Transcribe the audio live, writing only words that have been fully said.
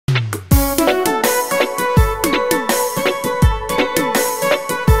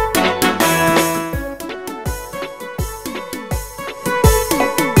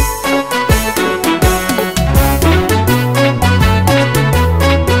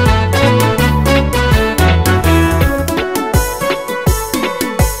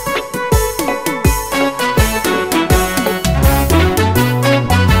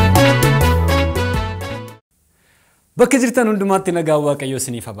Bakka jirtan hundumaatti nagaa waaqayyoo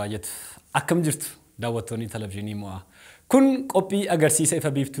isiniif haa baay'atu. Akkam jirtu daawwattoonni televezyiinii mo'aa. Kun qophii agarsiisa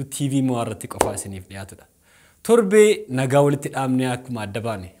Ifa Biiftuu TV mo'aa irratti qofaa isiniif dhiyaatudha. Torbee nagaa walitti dhaabnee akkuma adda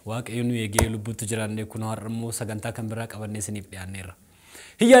baane waaqayyoon nu eegee lubbuutti jiraannee kun har'ammoo sagantaa kan biraa qabannee isiniif dhiyaanneerra.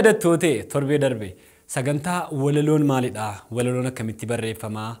 Hiyyaadattoote torbee darbe sagantaa walaloon maalidha? Walaloon akkamitti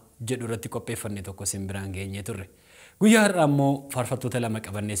barreeffamaa jedhu irratti qopheeffannee tokko isin biraan geenyee turre. Guyyaa har'aa immoo faarfattoota lama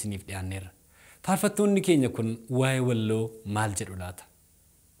qabannee isiniif dhiyaanneerra. Faarfattoonni keenya kun waa'ee walaloo maal jedhu laata?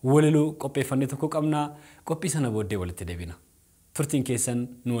 Walaloo qopheeffannee tokko qabnaa, qophii sana booddee walitti deebina. Turtiin keessan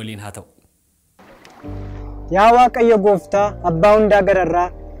nu waliin haa ta'u. Yaa Waaqayyo Gooftaa, Abbaa hundaa gararraa,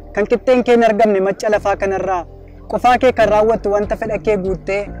 kan qixxeen keenya argamne macca lafaa kanarraa, qofaa kee kan raawwattu wanta fedha kee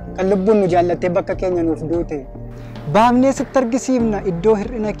guuttee, kan lubbuun nu jaallattee bakka keenya nuuf duute. Baafnee sitti argisiifna iddoo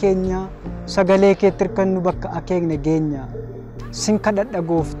hir'ina keenyaa, sagalee keetti hirkannu bakka akeekne geenya. Sin kadhadha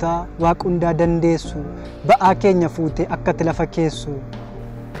Gooftaa, Waaqa hundaa dandeessu, ba'aa keenya fuutee akkati lafa keessu.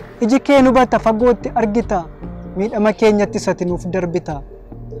 Iji kee nu bata fagootti argita, miidhama keenyatti sati nuuf darbita.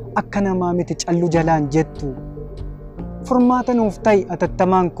 Akka namaa miti callu jalaan jettu. Furmaata nuuf ta'i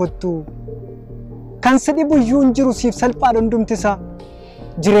atattamaan kottu. Kan si dhibu iyyuu hin jiru siif salphaadha hundumtisa.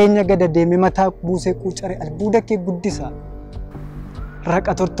 Jireenya gada deeme mataa buusee quucare albuuda kee guddisa.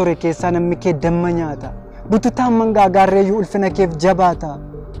 Raqa tortore keessaa namni kee damma nyaata. Bututaan mangaagaarreeyyuu ulfina keef jabaata.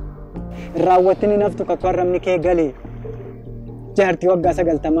 Raawwatini naftu kakwarramni kee galee. Jaartii waggaa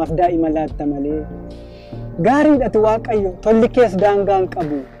 90 daa'ima laatta malee. Gaariidhatu Waaqayyo tolli kees daangaan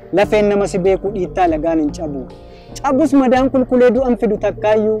qabu. Lafeen nama si beeku dhiittaa lagaan hin cabu. Cabus madaan kulkulee du'an fidu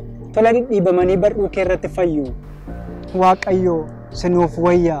takkaayyuu tola dhidhiibamanii bardhuu kee irratti fayyu. Waaqayyo sinuuf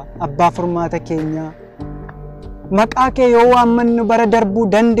wayyaa abbaa furmaata keenyaa. Maqaa kee yoo waammannu bara darbuu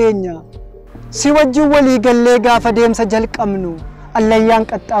dandeenya. Si wajjin walii gallee gaafa deemsa jalqabnu allayyaan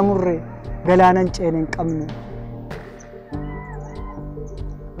qaxxaamurre galaanan ceene hin qabnu.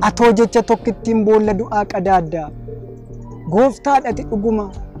 Atoo jecha tokkittiin boolla du'aa qadaaddaa. Gooftaadhati dhuguma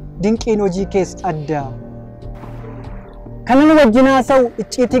dinqiin hojii kees addaa. Kanan wajjin haasa'u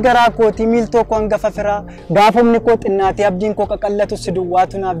icciitii garaa kootii miiltoo koo hangafa firaa. Gaafumni koo xinnaatee abdiin koo qaqallatu si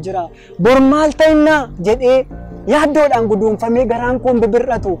duwwaatu naaf jira. Bor maal ta'innaa jedhee yaaddoodhaan guduunfamee garaan koon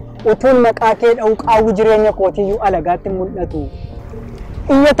bibir'atu. Utuun maqaa kee dha'u qaawwi jireenya kootiyyuu alagaatti mul'atu.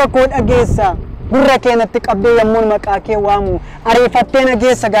 Iyya tokkoo dhageessa. Gurra keenatti qabdee yommuun maqaa kee waamu. Ariifattee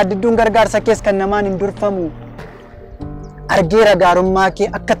nageessa gaaddidduun gargaarsa kees kan namaan hin durfamu. Argeera gaarummaa kee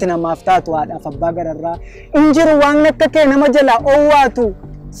akkati namaaf taatu haadhaaf abbaa gararraa. Injiru waan akka kee nama jalaa oowwaatu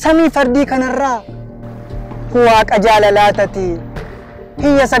samii fardii kanarraa. Waaqa jaalalaatati.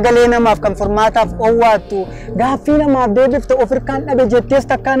 Hiyya sagalee namaaf kan furmaataaf oowwaattu. Gaaffii namaaf deebifte of hirkaan dhabe jettees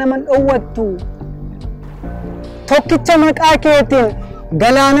takkaa naman dhoowwattu. Tokkicha maqaa keetiin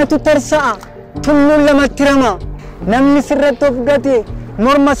galaanatu tarsa'a. Tulluun lamatti rama. Namni sirratti of gate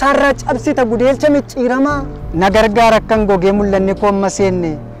morma isaarraa cabsita gudeelcha micciiramaa. Na gargaara akkan gogee mul'anni koo amma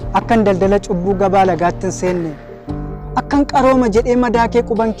seenne. Akkan daldala cubbuu gabaa lagaatti hin seenne. Akkan qarooma jedhee madaa kee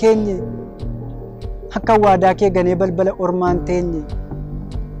quban keenye. Akkan waadaa kee ganee balbala ormaan teenye.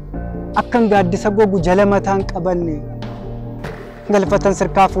 Akkan gaaddisa gogu jala mataan qabanne. Galfatan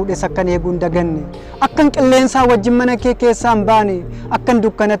sirkaa fuudhes akkan eeguun daganne. Akkan qilleensaa wajjin mana kee keessaa hin baane. Akkan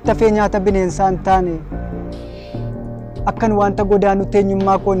dukkanatti hafee nyaata bineensaa hin taane. Akkan wanta godaanu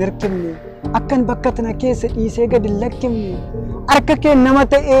teenyummaa koo hin hirkifne. Akkan bakka tana keessa dhiisee gad hin lakkifne. Harka kee nama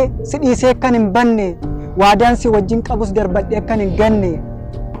ta'ee si dhiisee akkan hin banne. Waadaan si wajjin qabus darbadhee akkan hin ganne.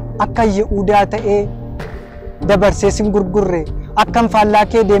 Akkan Yihuudaa ta'ee dabarsee sin gurgurre. Akkan faallaa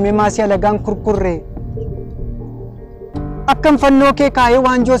kee deemee maasii alagaan kurkurre. Akkan fannoo kee kaayee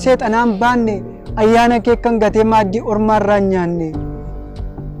waanjoo seexanaan baanne. Ayyaana kee kan gatee maaddii ormaarraa nyaanne.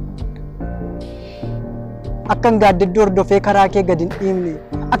 Akkan gaaddidduu hordofee karaa kee gad hin dhiibne.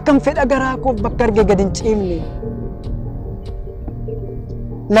 Akkan fedha garaa koof bakka arge gad hin ciibne.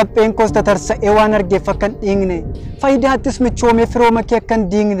 Lapheen koos tatarsa'ee waan argeef akkan dhiigne. Faayidaattis michoomee firooma kee akkan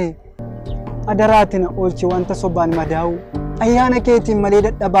diigne. Adaraati na oolchi wanta sobaan madaa'u. Ayyaana keetiin malee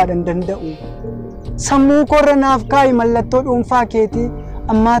dadhabaadhaan danda'u. Sammuu koorra naaf kaa'i mallattoo dhuunfaa keetii.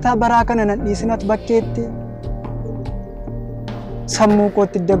 Ammaataa baraa kana nan dhiisinat bakkeetti. Sammuu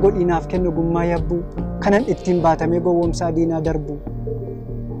kootti idda godhiinaaf kennu gummaa yabbuu. Kanan ittiin baatamee gowwoomsaa diinaa darbu.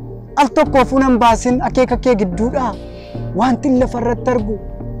 Al tokkoo fuunan baasin akeeka kee gidduudha. Wanti lafarratti argu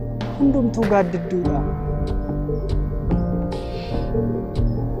hundumtuu gaaddidduudha.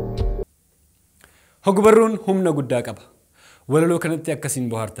 Hogbarruun humna guddaa qaba. Walaloo kanatti akkasiin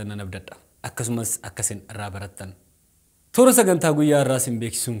bohaartan nan abdadha. Akkasumas akkasiin irraa barattan. Toora sagantaa guyyaa irraa isin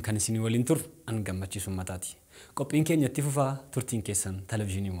beeksisuun kan isin waliin tur an gammachiisu mataati. Qophiin keenya itti fufaa turtiin keessan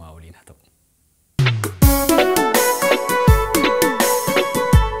televezyiinii mo'aa waliin haa ta'u.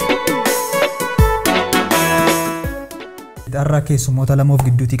 keessummoota lama of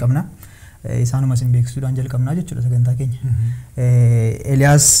gidduutii qabna. Isaanuma isin beeksisuudhaan jalqabnaa jechuudha sagantaa keenya.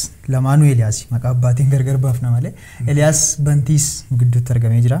 Eliyaas lamaanuu Eliyaas maqaa abbaatiin gargar baafna malee. Eliyaas Bantiis gidduutti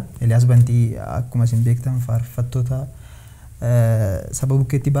argamee jira. Eliyaas Bantii akkuma isin beektan faarfattoota saba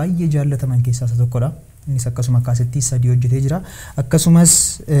bukkeetti baay'ee jaallataman keessaa isa tokkodha. Innis akkasuma kaasettii 3 hojjetee jira. Akkasumas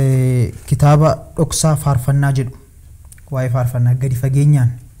kitaaba dhoksaa faarfannaa jedhu waa'ee faarfannaa gadi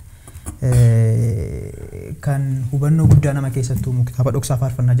fageenyaan kan hubannoo guddaa nama keessatti uumu kitaaba dhoksaa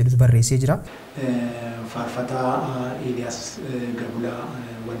faarfannaa jedhus barreessee jira. Faarfataa Eliyaas Gabulaa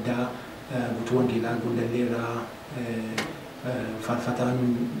Waddaa Guutuu Wangeelaa Gullalleerraa faarfataan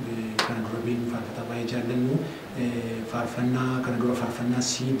kana dura beeknu faarfataa baay'ee jaallannu faarfannaa kana dura faarfannaa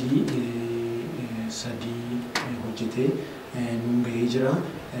CD 3 hojjetee nuun gahee jira.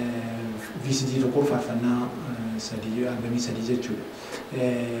 VCD tokko faarfannaa 3 albamii 3 jechuudha.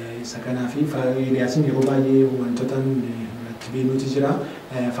 Isa kanaaf Eliyaasin yeroo baay'ee wantoota irratti beeknuutu jira.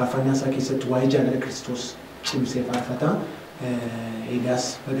 Faarfannaa isaa keessatti waa'ee jaalala Kiristoos cimsee faarfata. Eliyaas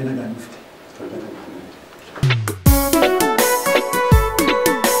baga nagaan dhufte.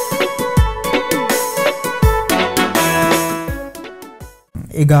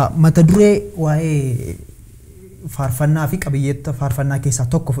 Egaa mata duree waa'ee faarfannaa fi qabiyyeetta faarfannaa keessaa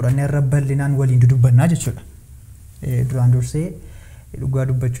tokko fudhannee irra bal'inaan waliin dudubbannaa jechuudha. Duraan dursee dhugaa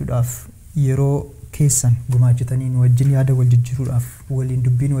dubbachuudhaaf yeroo keessan gumaachitaniin wajjin yaada wal jijjiiruudhaaf waliin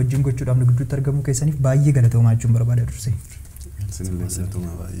dubbiin wajjin gochuudhaaf nu gidduutti argamuu keessaniif baay'ee galatoomaa jechuun barbaada dursee.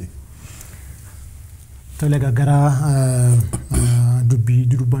 Tole gara dubbii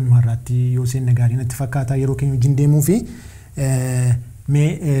dudubbannu har'aatti yoo seenna gaarii natti fakkaata yeroo keenya wajjin deemuu fi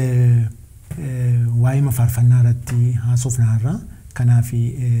mee waa'ee faarfannaa irratti haasofna har'a. Kanaaf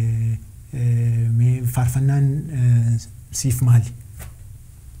mee faarfannaan siif maali?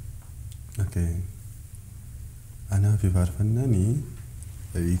 Okay. Anaa fi faarfannaani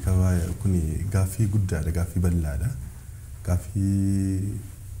kun gaaffii guddaadha, gaaffii bal'aadha. Gaaffii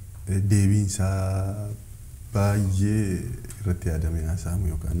deebiin isaa baay'ee irratti yaadamee haasa'amu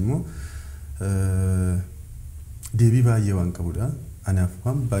yookaan immoo deebii baay'ee waan qabudha. Anaaf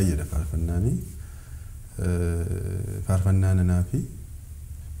waan baay'eedha faarfannaani. Faarfannaan anaa fi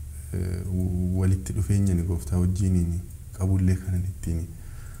walitti dhufeenya ni gooftaa wajjiniin qabullee kanan ittiin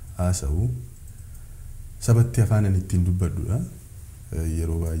haasa'u sabatti afaanan ittiin dubbadhuudha.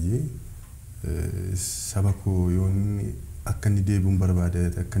 Yeroo baay'ee saba koo yoon akka inni deebi'uun barbaade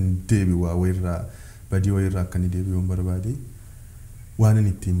akka inni deebi'u waa wayirraa badii wayirraa akka inni deebi'uun barbaade waanan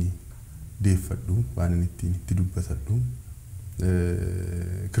ittiin deeffadhu waanan ittiin itti dubbadhu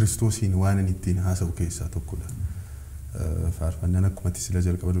Kiristoosiin waanan ittiin haasa'u keessaa tokkodha. Faarfannaan akkuma sila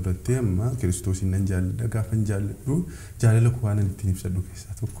jalqaba duratti amma Kiristoosiin nan jaalladha gaafa hin jaalladhu jaalala koo waanan ittiin ibsadhu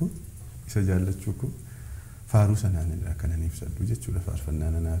keessaa tokko isa jaallachuu koo faaruu sanaan kanan ibsadhu jechuudha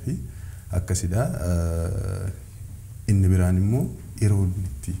faarfannaan anaa fi akkasidha. Inni biraan immoo yeroo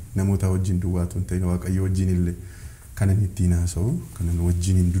itti namoota wajjin duwwaatu hin ta'in Waaqayyo wajjin illee kanan ittiin haasa'u kanan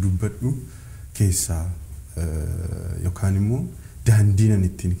wajjiniin dudubbadhu keessaa yookaan immoo daandiinan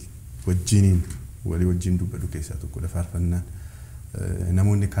ittiin wajjiniin walii wajjin dubbadhu keessaa tokkodha faarfannaan.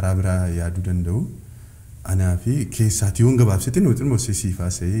 Namoonni karaa biraa yaaduu danda'u. Anaa fi keessaati yoon gabaabsite nuti immoo siif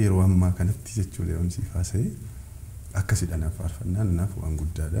haasa'ee yeroo ammaa kanatti jechuudha yoon siif haasa'ee akkasidha anaaf faarfannaan anaaf waan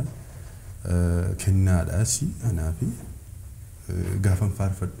guddaadha. Kennaadhaas anaa fi gaafan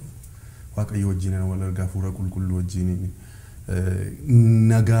faarfadhu Waaqayyo wajjin wal argaa fuula qulqulluu wajjin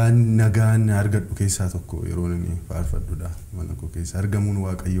nagaan argadhu keessaa tokko yeroo inni faarfadhudha. Mana koo keessa argamuun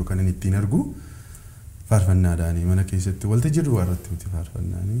Waaqayyo kanan ittiin argu faarfannaadhaani mana keessatti waltajjii irratti miti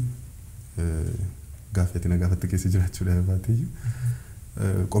faarfannaani gaafatti na gaafatti keessa jiraachuudha baatee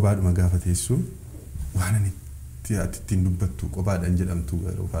qobaadhuma gaafa teessu waan ani ittiin dubbattu qobaadhaan jedhamtu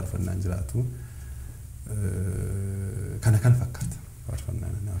yeroo faarfannaan jiraatu kana kan fakkaata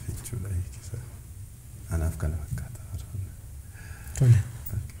faarfannaan anaaf jechuudha. Anaaf kana fakkaata faarfannaan. Tole.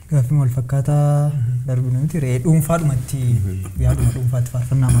 Gaaffii wal fakkaataa darbinu miti re'ee dhuunfaadhumatti yaaduma dhuunfaatti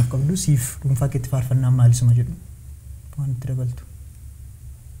faarfannaa maaf qabdu siif dhuunfaa keetti faarfannaan maalisuma jedhu waan itti dabaltu.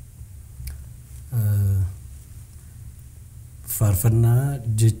 Faarfannaa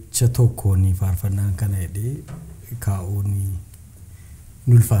jecha tokkoon faarfannaan kana jedhee kaa'uun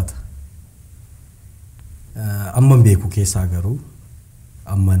nulfaata. Amman beeku keessaa garuu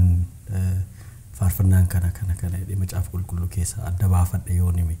amman faarfannaan kana jedhee macaafa qulqulluu keessaa adda baafadhe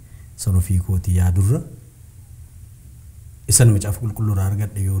yoo nime san ofii kootii yaadurra isan macaafa qulqulluurraa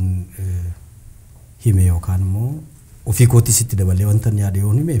argadhe yoon hime yookaan immoo ofii kootii sitti dabalee wanta yaade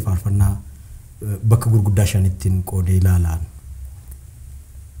yoo nime faarfannaa bakka gurguddaa shanittiin qoodee ilaalaan.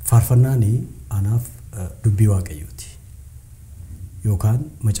 Faarfannaani anaaf dubbii Waaqayyooti. yookaan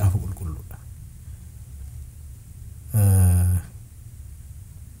macaafa qulqulluudha.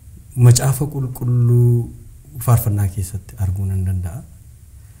 Macaafa qulqulluu faarfannaa keessatti arguu nan danda'a.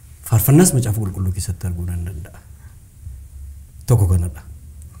 Faarfannaas macaafa qulqulluu keessatti arguu nan danda'a. Tokko kanadha.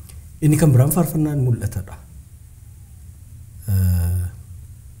 Inni kan biraan faarfannaan mul'atadha.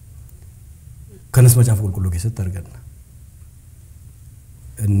 Kanas macaafa qulqulluu keessatti arganna.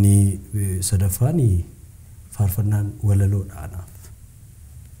 Inni sadaffaan faarfannaan walaloodhaanaaf.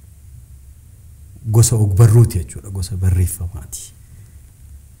 Gosa ogbarruuti jechuudha, gosa barreeffamaati.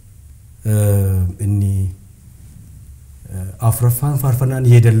 Inni afuraffaan faarfannaan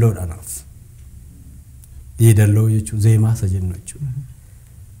yeedalloodhaanaaf. Yeedalloo jechuun zeemaa isa jennu jechuudha.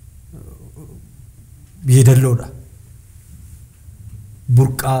 Yeedalloodha.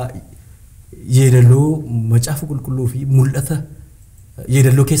 Burqaa yeedalloo macaafa qulqulluu fi mul'ata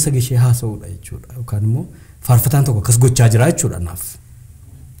yeedalloo keessa gishee haasa'uudha jechuudha. Yookaan immoo faarfataan tokko akkas gochaa jira jechuudha naaf.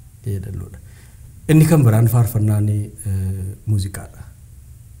 Yeedalloodha. Inni kan biraan faarfannaan muuziqaadha.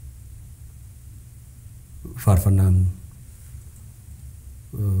 Faarfannaan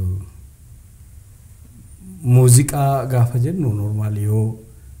muuziqaa gaafa jennu normaali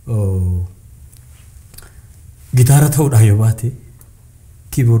yoo gitaara ta'uudhaan yoo baate,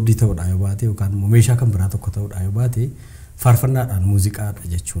 kiiboordii ta'uudhaan yoo baate yookaan immoo meeshaa kan biraa tokko ta'uudhaan yoo baate faarfannaadhaan muuziqaadha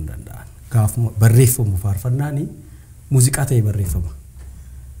jechuun danda'an. Gaafuma barreeffamu faarfannaani muuziqaa ta'ee barreeffama.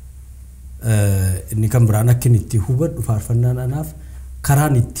 Inni kan biraan akka inni itti hubadhu faarfannaan anaaf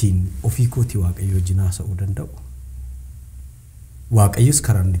karaan ittiin ofii kootii Waaqayyo wajjin haasa'uu danda'u. Waaqayyos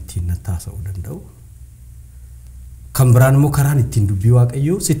karaan ittiin natti haasa'uu danda'u. Kan biraan immoo karaan ittiin dubbii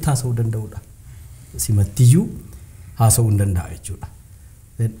Waaqayyoo sitti haasa'uu danda'udha. Simattiyyuu haasa'uu hin danda'a jechuudha.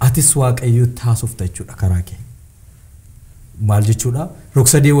 Atis Waaqayyootti haasofta jechuudha karaa kee. Maal jechuudha?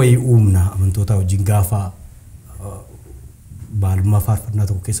 Rog-sadee wayii uumna amantoota wajjin gaafa baalummaa faarfannaa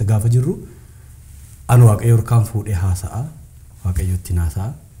tokko keessa gaafa jirru ani Waaqayyo harkaan fuudhee haasa'a, Waaqayyootti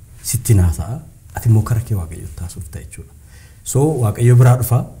haasa'a, sitti haasa'a, ati immoo karaa kee Waaqayyootti haasofta jechuudha. So Waaqayyo biraa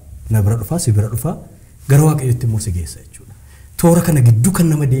dhufa, na bira dhufa, si bira dhufa, gara Waaqayyootti immoo si geessa jechuudha. Toora kana gidduu kan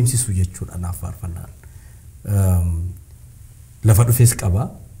nama deemsisu jechuudha naaf faarfannaan. Lafa dhufees qaba,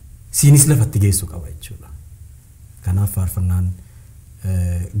 siinis lafatti geessu qaba jechuudha. Kanaaf faarfannaan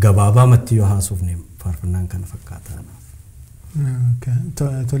gabaabaa matti yoo haasofne faarfannaan kana fakkaata.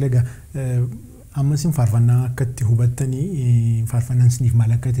 Tole egaa ammas faarfannaa akkatti hubattanii faarfannaan isiniif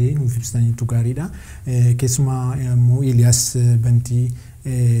maal akka ta'e nuuf ibsitaniitu gaariidha. Keessumaa immoo Eeliyaas Bantii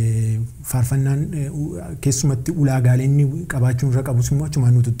faarfannaan keessumatti ulaagaalee inni qabaachuun irra qabus immoo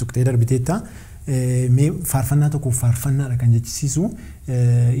achumaan nu tuttuqxee darbiteetta. Mee faarfannaa tokko faarfannaadha kan jechisiisu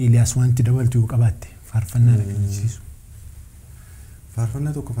Eeliyaas wanti dabaltu yoo qabaatte faarfannaadha kan jechisiisu.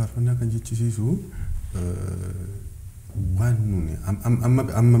 Faarfannaa tokko faarfannaa kan jechisiisu waan nuuni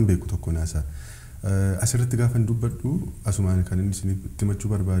amma beeku tokko naasa. Asirratti gaafa dubbadhu asumaan kan inni isinitti himachuu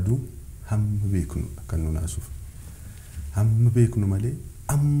barbaadu hamma beeknu kan nu naasuuf. Hamma beeknu malee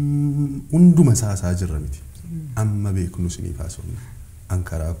hunduma saasaa jirra miti. Amma beeknu isiniif haasofna.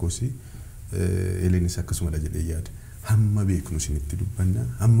 Ankaraa koosii Eleenis akkasumadha jedhee yaada. Hamma beeknu isinitti dubbanna.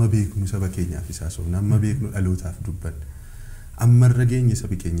 Hamma beeknu saba keenyaaf haasofna. Hamma beeknu dhalootaaf dubbanna. Amma irra geenye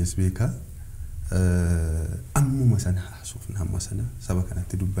sabi keenyas beeka. Ammuma sana haasofna. Hamma sana saba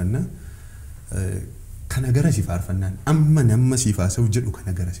kanatti dubbanna. Kana gara si faarfannaan amma namma si faasa'u jedhu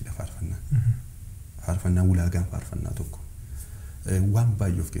kana gara si faarfannaan. Faarfannaan ulaagaan faarfannaa tokko waan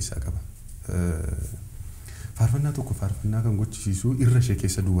baay'ee of keessaa qaba. Faarfannaa tokko faarfannaa kan gochisiisu irra ishee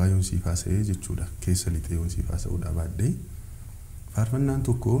keessa duwwaa yoon si faasa'ee jechuudha. Keessa lixee yoon si faasa'uudha baadhee. Faarfannaan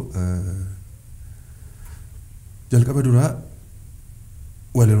tokko jalqaba duraa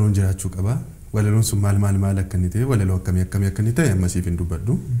walaloon jiraachuu qaba. Walaloon sun maal akka inni ta'e walaloo akkamii akka inni ta'e amma siif hin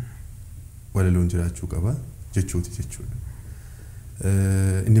dubbadhu. Walaloon jiraachuu qaba jechuuti jechuudha.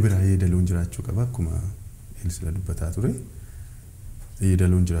 Inni biraa yeedaloon jiraachuu qaba akkuma Eelsila dubbataa ture.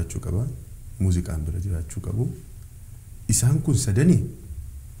 Yeedaloon jiraachuu qaba, muuziqaan bira jiraachuu qabu. Isaan kun sadanii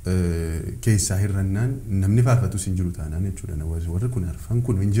keessaa hirrannaan namni faarfatus hin jiru taanaan jechuudha. Warri kun arfan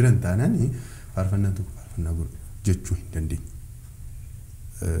kun hin jiran taanaan faarfannaan tokko faarfannaa jechuu hin dandeenye.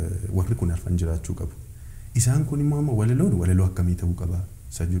 Warri kun arfan jiraachuu qabu. Isaan kun immoo amma walaloo akkamii ta'uu qaba?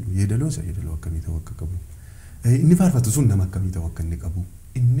 Sajjudu yeedaloon yeedaloo akkamii ta'uu akka qabu. Inni faarfatu sun nama akkamii ta'uu akka inni qabu.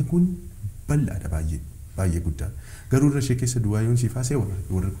 Inni kun bal'aadha baay'ee guddaadha. Garuu irra ishee keessa duwwaa yoon si faasee warri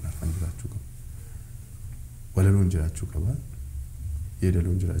kun arfan jiraachuu qabu. Walaloon jiraachuu qaba.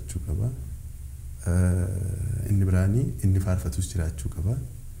 Yeedaloon jiraachuu qaba. Inni biraanii inni faarfatus jiraachuu qaba.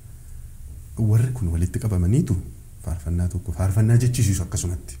 Warri kun walitti qabamaniitu faarfannaa tokko faarfannaa jechisiisu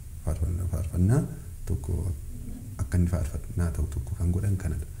akkasumatti. Faarfannaa tokko akka inni faarfannaa ta'u tokko kan godhan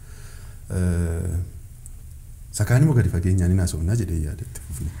kanadha. Sakaan immoo gadi fageenyaan hin haasofnaa jedhee yaadatti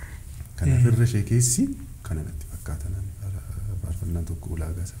fufne. Kanaaf irra ishee keessi kana natti fakkaatan faarfannaan tokko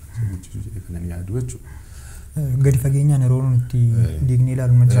ulaagaa sana guddisuu jedhee kanan yaadu jechuudha. Gadi fageenyaan yeroo nuti diignee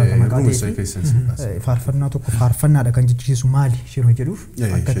ilaaluun jiraata maqaa ta'e faarfannaa tokko faarfannaadha kan jechisiisu maali isheen jedhuuf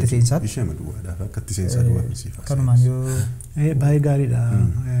akka itti seensaatti. Ishee maduwaadhaaf akka itti seensaa duwwaafisiifa. Kanumaan yoo baay'ee gaariidha.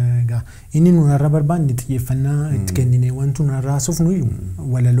 Egaa inni nurra barbaanne xiyyeeffannaa itti kennine wanti nurra haasofnu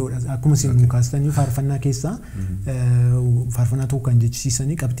walaloodha. Akkuma isin nu kaastanii faarfannaa keessaa faarfannaa tokko kan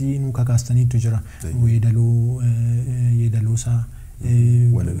jechisiisanii qabxii nu kakaastaniitu jira. Yeedaloosaa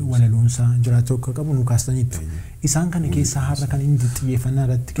walaloonsaa jiraachuu akka qabu nu kaastaniitu. Isaan kana keessaa har'a kan inni xiyyeeffannaa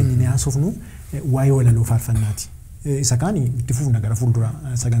irratti kennine haasofnu waa'ee walaloo faarfannaati. Isa kaanii itti fufna gara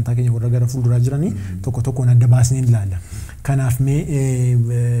fuulduraa sagantaa keenya warra gara fuulduraa jiranii tokko tokkoon adda baasnee ilaalla. Kanaaf mee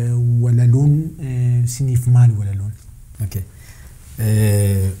walaloon siniif maali walaloon?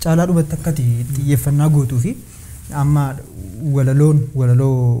 Caalaa dhumatti akkati xiyyeeffannaa gootuu fi amma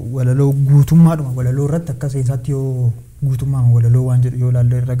walaloo guutummaadhuma walaloo irratti akka seensaatti yoo guutummaa walaloo waan jedhu yoo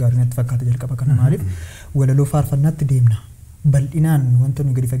ilaallee irra gaarii natti fakkaata jalqaba kana maaliif walaloo faarfannaatti deemna bal'inaan wanta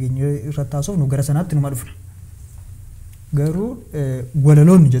nu gadi fageenya irratti haasofnu gara sanaatti numa dhufna garuu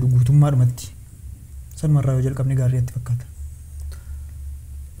walaloon jedhu guutummaadhumatti sanumarraa yoo jalqabne gaarii natti fakkaata.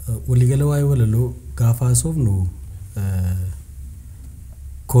 Waliigala waa'ee walaloo gaafa haasofnu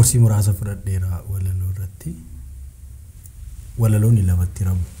koorsii muraasa fudhadheera walaloo irratti walaloonni lamatti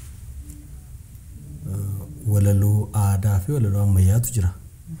ramu. Walaloo aadaa fi walaloo ammayyaatu jira.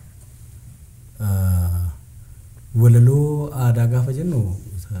 Walaloo aadaa gaafa jennu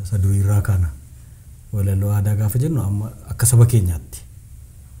saduriirraa kana. Walaloo aadaa gaafa jennu amma akka saba keenyaatti.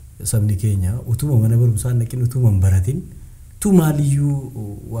 Sabni keenya utuma mana barumsaa naqin utuma baratin tu maaliyyuu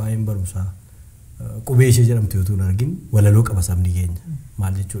waa'een barumsaa qubee ishee jedhamtu yoo tuun argin walaloo qaba sabni keenya.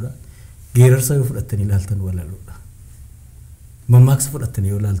 Maal jechuudha? Geerarsa yoo fudhattanii ilaaltan walaloodha. Mammaaksa fudhattanii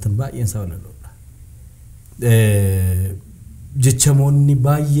yoo ilaaltan baay'een isaa walaloodha. Jechamoonni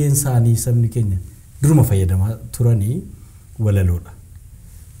baay'een isaanii sabni keenya duruma fayyadamaa turanii walaloodha.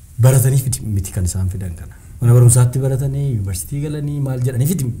 Baratanii miti kan isaan fidan kana. Mana barumsaatti baratanii yuunivarsiitii galanii maal jedhanii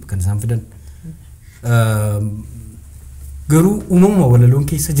fiti kan isaan fidan. Garuu uumamuma walaloon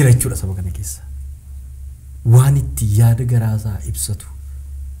keessa jira jechuudha saba kana keessa. Waan itti yaada garaasaa ibsatu.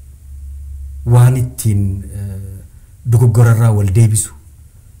 Waan ittiin dogoggorarraa wal deebisu.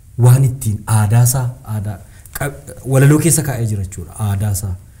 Waan ittiin aadaa walaloo keessa kaa'ee jira jechuudha.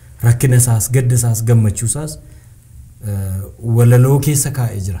 Aadaasaa, rakkinasaas, gaddasaas, gammachuusaas walaloo keessa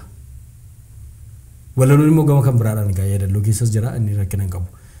kaa'ee jira. Walaloon immoo gama kan biraadhaan egaa yaadalloo keessas jira inni rakkina hin qabu.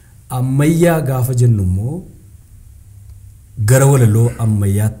 Ammayyaa gaafa jennu immoo gara walaloo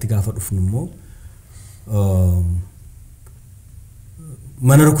ammayyaatti gaafa dhufnu immoo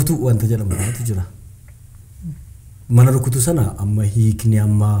mana rukutuu wanta jedhamu jira. Mana rukutuu sana amma hiikni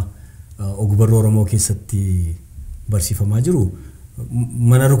amma ogbarruu Oromoo keessatti barsiifamaa jiru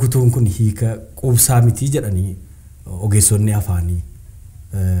mana rukutuun kun hiika qubsaa miti jedhanii ogeessonni afaanii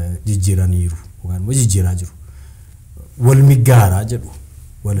jijjiiraniiru yookaan immoo jijjiiraa jiru. Wal miggaaraa jedhu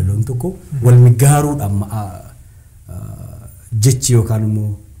walaloon tokko wal miggaaruudhaan jechi yookaan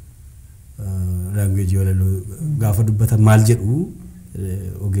immoo language walaloo gaafa dubbatan maal jedhu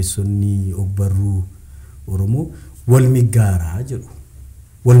ogeessonni ogbarruu Oromoo wal miggaaraa jedhu.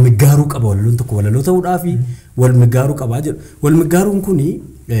 Wal miggaaruu qaba walaloon tokko walaloo ta'uudhaaf wal miggaaruu qabaa jedhu. Wal miggaaruun kuni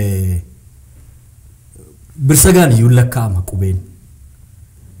birsagaan iyyuu lakkaa'ama qubeen.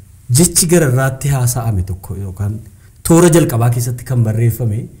 Jechi gararraatti haasa'ame tokko yookaan toora jalqabaa keessatti kan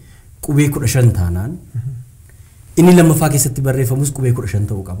barreeffame qubee 15 taanaan inni lammaffaa keessatti barreeffamus qubee 15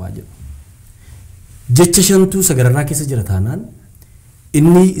 ta'uu qabaa jedhu. Jecha shantuu sagararraa keessa jira taanaan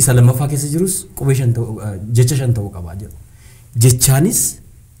inni isa lammaffaa keessa jirus qubee 5 ta'uu jecha 5 ta'uu qabaa jedhu. Jechaanis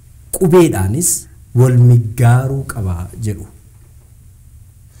qubeedhaanis wal miggaaruu qabaa jedhu.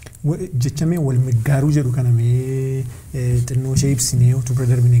 Jechamee wal miggaaruu jedhu kana mee xinnoo ishee ibsinee utuu bira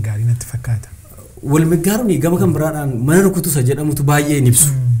darbine gaarii natti fakkaata. Wal miggaaruun gama kan biraadhaan mana rukutuu isa jedhamutu baay'ee ni ibsu.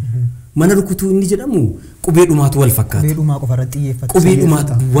 Mana rukutuu inni jedhamu qubee dhumaatu wal fakkaata. Qubee dhumaa qofa irratti xiyyeeffata. Qubee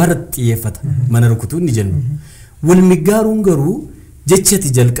dhumaatu warratti xiyyeeffata. Mana rukutuu inni jennu. Wal miggaaruun garuu jechati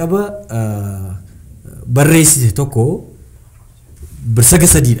jalqaba barreessite tokko birsaga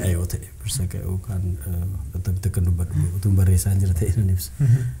sadiidha yoo ta'e birsaga yookaan akkamitti akka dubbadhu utuu barreessaan jira ta'e nan ibsa.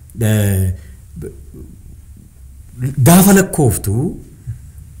 Gaafa lakkooftu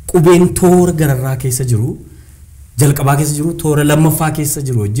qubeen toora gararraa keessa jiru jalqabaa keessa jiru toora lammaffaa keessa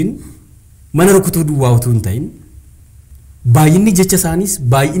jiru wajjin mana rukutuu duwwaa utuu hin ta'in baay'inni jecha isaaniis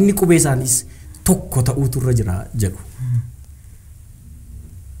baay'inni qubee isaaniis tokko ta'uutu irra jira jedhu.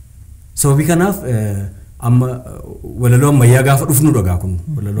 Sababii kanaaf amma walaloo ammayyaa gaafa dhufnu dhagaa kun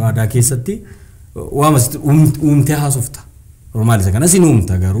walaloo aadaa keessatti waamas uumtee haasofta. Normaal isa kanas hin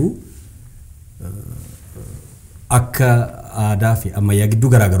uumta garuu akka aadaa fi ammayyaa gidduu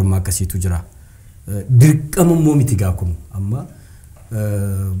garaagarummaa akkasiitu jira. Dirqama immoo miti gaa kun amma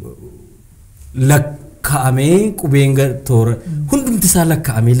lakkaa'amee qubeen toora hundumti isaa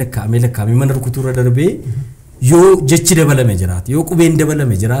lakkaa'amee mana rukutuurra darbee yoo jechi dabalame jiraate yoo qubeen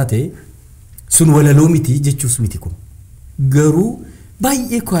dabalame jiraate sun walaloo miti jechuus miti kun garuu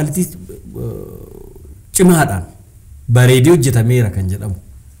baay'ee kwaalitii cimaadhaan bareedee hojjetameera kan jedhamu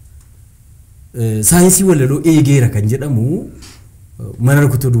saayinsii walaloo eegeera kan jedhamu mana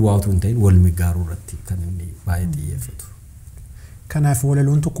rukutuu duwwaa utuu hin ta'in wal migaaruu irratti kan inni baay'ee xiyyeeffatu. Kanaaf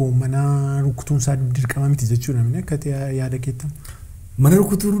walaloon tokko mana rukutuun isaa dirqama miti jechuudha namni akka yaada keettan. Mana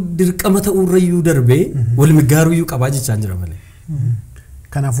rukutuu dirqama ta'uurra iyyuu darbee wal migaaruu iyyuu qabaa jechaan jira malee.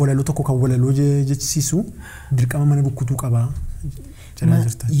 Kanaaf walaloo tokko kan walaloo jechisiisu dirqama mana rukutuu qabaa.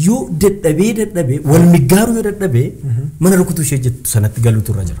 Yoo dadhabee wal migaaruu yoo dadhabee mana rukutuu ishee jettu sanatti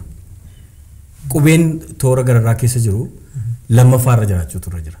galuutu irra jira. Qubeen toora gararraa keessa jiru lammaffaarra jiraachuutu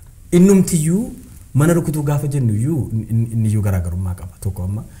irra jira. Innumtiyyuu mana rukutuu gaafa jennu iyyuu inni iyyuu garaagarummaa qaba tokko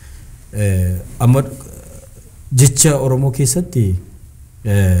amma jecha Oromoo keessatti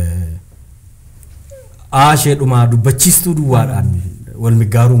aashee dhumaa dubbachiistuu duwwaadhaan wal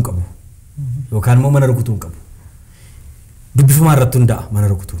migaaruu hin qabu yookaan immoo mana rukutuu hin qabu. Dubbifamaa irratti hundaa'a mana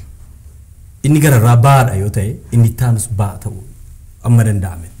rukutuun. Inni gararraa baadha yoo ta'e inni taanus baa ta'u amma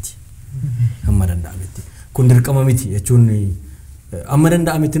danda'ametti. Amma danda'ametti. Kun dirqama miti jechuun amma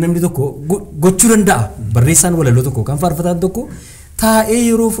danda'ametti namni tokko gochuu danda'a. Barreessaan walaloo tokko kan faarfataan tokko taa'ee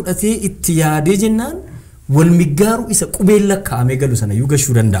yeroo fudhatee itti yaadee jennaan wal migaaruu isa qubeen lakkaa'amee galu sana iyyuu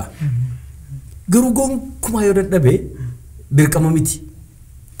gashuu danda'a. Garuu gonkumaa yoo dadhabee dirqama miti.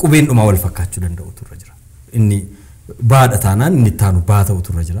 Qubeen dhumaa wal fakkaachuu danda'utu irra jira. Inni baadha taanaan inni itti aanu baa ta'utu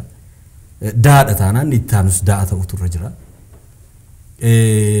irra jira. Daadha taanaan inni itti aanus daa ta'utu irra jira.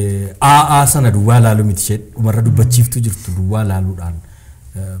 Aa sana duwwaa laaluu miti ishee dhumarra dubbachiiftuu jirtu duwwaa laaluudhaan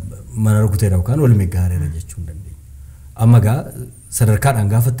mana rukuteera yookaan wal migaareera jechuu hin dandeenya. Amma gaa sadarkaadhaan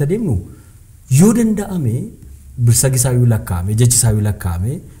gaafatta deemnu yoo danda'ame birsagi iyyuu lakkaa'ame jechi iyyuu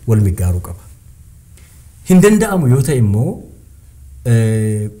lakkaa'ame wal migaaruu qaba. Hin danda'amu yoo ta'e immoo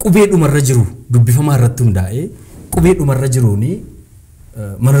qubee dhumarra jiru dubbifamaa irratti hundaa'ee qubee dhumarra jiruuni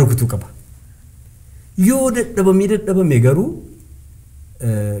mana rukutuu qaba. Yoo dadhabame garuu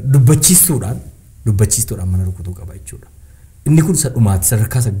dubbachiistuudhaan mana rukutuu qaba jechuudha. Inni kun isa dhumaati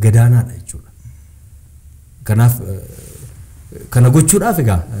sadarkaa isa gadaanaadha jechuudha. Kanaaf kana gochuudhaaf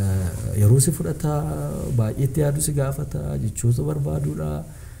egaa yeroo si fudhata baay'eetti yaadu si gaafata jechoota barbaaduudha.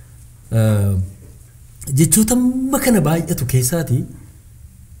 Jechoota amma kana baay'atu keessaati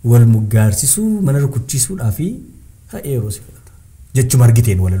wal muggaarsisuu mana rukuchiisuudhaa fi yeroo si fudhata. Jechuma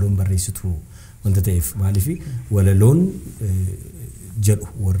argiteen walaloon barreessitu wanta ta'eef maaliif walaloon jedhu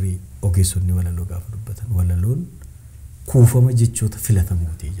warri ogeessonni walaloo gaafa dubbatan walaloon kuufama jechoota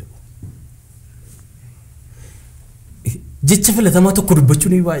filatamooti jedhu. Jecha filatamaa tokko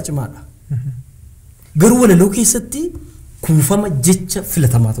dubbachuun baay'ee cimaadha. Garuu walaloo keessatti kuufama jecha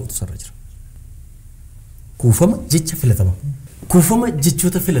filatamaa ta'utu sarara jira. Kuufama jecha filatamaa. Kuufama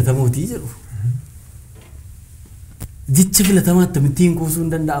jechoota filatamooti jedhu. Jecha filatamaa akkamittiin kuusuu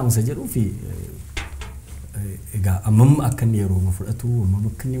hin danda'amu isa jedhuu fi egaa ammam akka inni yeroo fudhatu ammam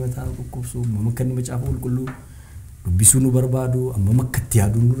akka inni mataa qoqqobsu ammam akka inni macaafa qulqulluu dubbisuu nu barbaadu ammam akka itti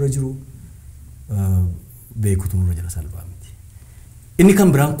yaaduu nurra jiru beekutu nurra jira salphaa miti. Inni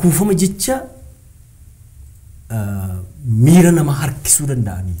kan biraan kuufama jecha miira namaa harkisuu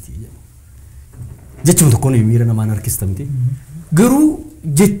danda'aniiti jedhu. Jechuma tokkoon miira namaa harkistamti. Garuu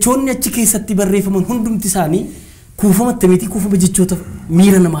jechoonni achi keessatti barreeffaman hundumti isaanii kuufama akkamitti kuufama jechoota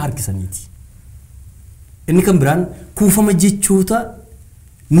miira namaa harkisaniiti. Inni kan biraan kuufama jechoota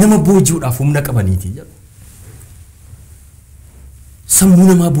nama booji'uudhaaf humna qabaniiti jedhu. Sammuu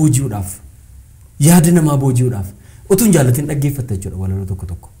namaa booji'uudhaaf yaada namaa booji'uudhaaf utuu hin jaallatin dhaggeeffatta jechuudha walaloo tokko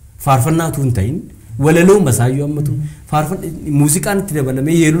tokko. Faarfannaa utuu hin ta'in walaloo masaayyuu ammatu muuziqaan itti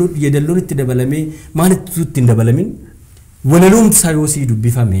dabalamee yeedalloon itti dabalamee maalitti itti hin dabalamin walaloomti isaa yoo sii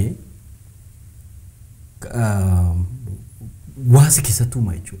dubbifame waasi keessatti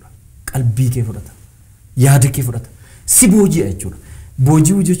uuma jechuudha. Qalbii kee fudhata. Yaada kee fudhata. Si booji'a jechuudha.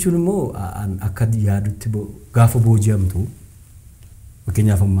 Booji'uu jechuun immoo akka yaadutti gaafa booji'amtu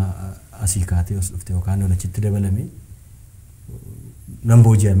fakkeenyaaf amma asii kaatee os dhufte yookaan walachitti dabalame nan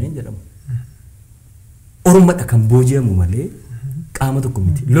booji'ameen jedhamu. Oromadha kan booji'amu malee qaama tokko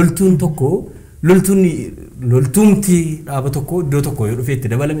miti. Loltuun tokko loltuumti dhaaba tokko iddoo tokko yoo dhufee itti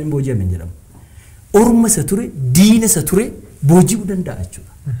dabalame booji'ame hin jedhamu. Orma isa ture diina isa ture booji'uu danda'a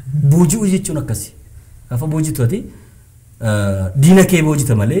jechuudha. Booji'uu jechuun akkasi. Gaafa boojitu ati diina kee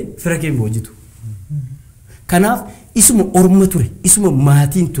boojita malee fira kee boojitu. Kanaaf isuma orma ture, isuma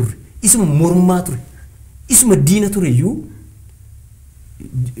maatiin ture, isuma mormaa ture, isuma diina ture iyyuu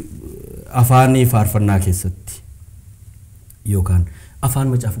afaan faarfannaa keessatti yookaan afaan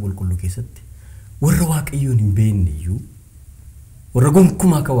macaafa qulqulluu keessatti warra waaqayyoon hin beekne iyyuu warra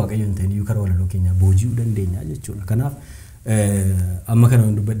gonkumaa akka waaqayyoon hin ta'in iyyuu karaa walaloo keenyaa booji'uu dandeenya jechuudha. Kanaaf amma kana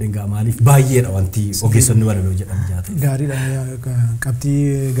waan dubbadhen gaa maaliif baay'eedha wanti ogeessonni walaloo jedhan jaata. Gaariidha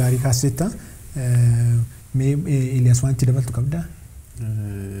qabxii gaarii kaasetta. Mee Eliyaas waan itti dabaltu qabdaa?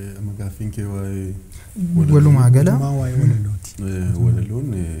 Amma gaaffiin kee waa'ee walumaa gala waa'ee walalooti. Walaloon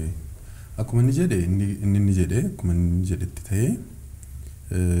akkuma inni jedhe akkuma inni jedhetti ta'ee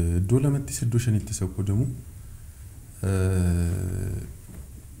iddoo lamatti iddoo shanitti isa qoodamu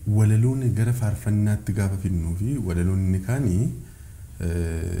walaloon gara faarfannaatti gaafa fidnuu fi walaloon inni kaanii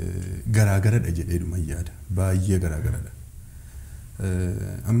garaagaradha jedheedhuma yaada baay'ee garaagaradha.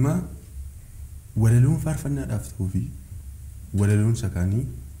 Amma walaloon faarfannaadhaaf ta'uu fi walaloon sakaanii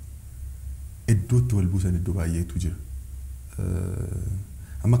iddootti wal buusan iddoo baay'eetu jira.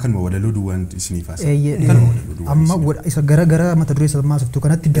 Amma kanuma walaloo duwwaan isiniif haasa'e. Amma isa gara mata duree isaa maasoftu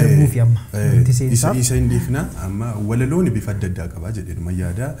kanatti darbuu fi amma wanti seensaa. Isa hin dhiifna amma walaloon bifa adda addaa qaba jedheedhuma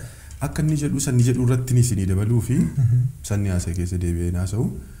yaada akka inni jedhu sanni jedhu irratti isinii dabaluu fi sanni haasa'e keessa deebi'ee haasa'u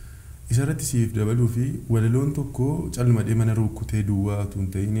isa irratti siif dabaluu fi walaloon tokko calmadhee mana rukkutee duwwaa utuu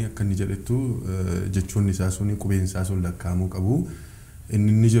hin ta'in akka inni jedhettu jechoonni isaa suni qubeen isaa sun lakkaa'amuu qabu.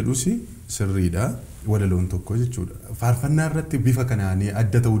 Inni jedhus sirriidha walaloon tokko jechuudha. Faarfannaa irratti bifa kanaan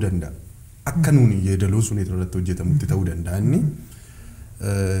adda ta'uu danda'a. Akka nuuni yeedaloo sun irratti hojjetamutti ta'uu danda'a inni.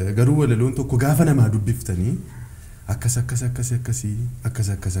 Garuu walaloon tokko gaafa namaa dubbiftanii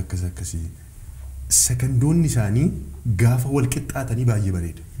akkasii sekandoonni isaanii gaafa wal qixxaatanii baay'ee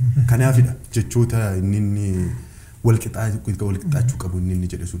bareeda. Kanaafidha jechoota inni wal qixxaachuu qabu inni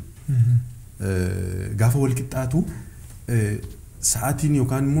jedhe sun. Gaafa wal qixxaatu sa'aatiin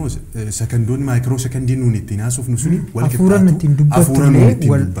yookaan immoo sekandoonni maayikiroo sekandiin nuun ittiin haasofnu suni wal qixxaatu hafuura nuun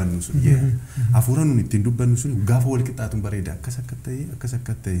ittiin dubbannu suni hafuura nuun ittiin dubbannu suni gaafa wal qixxaatuun bareeda akkas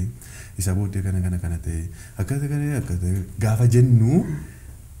akka ta'e isa booddee kana ta'e akka ta'e gaafa jennu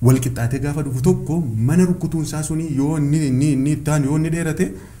wal qixxaatee gaafa dhufu tokko mana rukkutuun isaa suni yoo inni ittaan yoo inni dheerate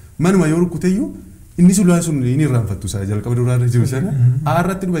manuma yoo rukkuteyyuu inni sulaa sun inni irraanfattu isaa jalqaba duraarra jiru sana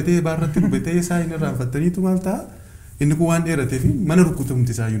aarratti dhubatee baarratti dhubatee isaa inni irraanfattaniitu maal ta'a. Inni kun waan dheeratee fi mana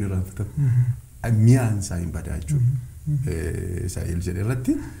rukkutamti isaa yuun irraanfatamu. Mi'aan isaa hin badaa jechuudha. Saayil jedhe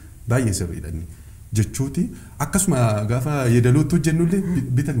irratti baay'ee sirriidha inni. Jechuuti akkasuma gaafa yeedalootti hojjennullee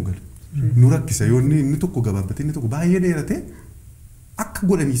bita nu gala. Nu rakkisa yoo inni tokko gabaabbatee inni tokko baay'ee dheeratee akka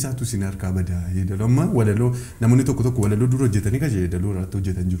godhanii isaatu isin harkaa badaa yeedaloo amma walaloo namoonni tokko walaloo dura hojjetanii kan yeedaloo irratti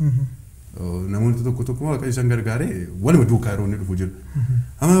hojjetan jiru. Namoonni tokko waaqayyo isaan gargaaree waluma duukaa yeroo inni dhufu jira.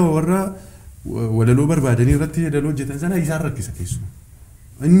 Amma warra walaloo barbaadanii irratti yeedaloo hojjetan sana isaan rakkisa keessumaa.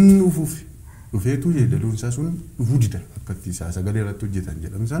 Inni dhufeetu yeedaloon isaa sun dhufuu dida akkatti isaa sagalee irratti hojjetan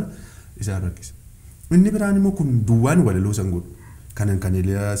jedhamu sana isaan rakkisa. Inni biraan immoo kun duwwaan walaloo san godhu. Kan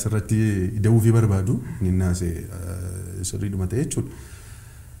Eliyaas irratti da'uu fi barbaadu inni naasee sirriidhuma ta'e jechuudha.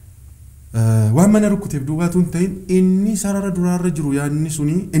 Waan mana rukkuteef duwwaatu hin ta'in inni sarara duraarra jiru yaadni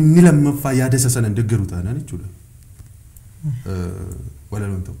suni inni lammaffaa yaada isa sana deeggaru taanaan jechuudha.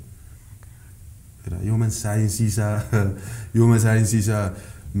 Walaloon ta'u. Yooma saayinsii isaa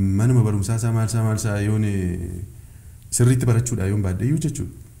manuma barumsaa isaa maalsaa yoon sirriitti barachuudha yoon baadhayyuu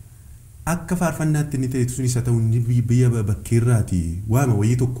jechuudha. Akka faarfannaatti inni ta'e sun isa ta'u inni biyya bakkeerraati waama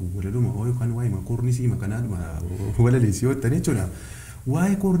wayii tokko walaluma yookaan waa'ima koornisii makanaadhuma walaleessii yoo ta'an jechuudha.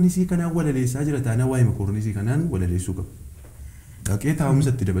 Waa'ee koornisii kanaan walaleessaa jira taanaa waa'ima koornisii kanaan walaleessuu qabu. Dhaqee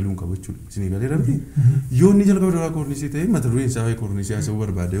taa'umsatti dabaluun qabu jechuudha. Isin galee rabbi yoo inni jalqaba duraa koornisii ta'e mata dureen isaa waa'ee koornisii haasa'uu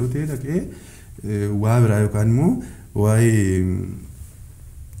barbaada yoo ta'e dhaqee waa biraa yookaan immoo waa'ee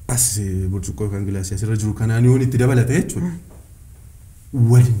as burcuqqoo yookaan gilaasii asirra jiru kanaan yoo itti dabalate jechuudha.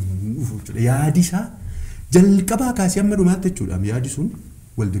 Waliin dhufu jechuudha. Yaadi isaa jalqabaa kaasee amma dhumaatti jechuudha. Yaadi sun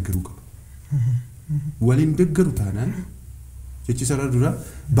wal deeggaruu qaba. Waliin deeggaru taanaan jechi sarara dura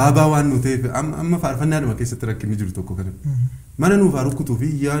baabaa waan nu ta'eef amma faarfannaadhuma keessatti rakkinni jiru tokko kana. Mana nuuf rukkutuu fi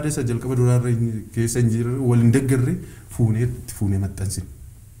yaada isa jalqaba duraarra keessa hin jirre waliin deeggarre fuunee maxxansine.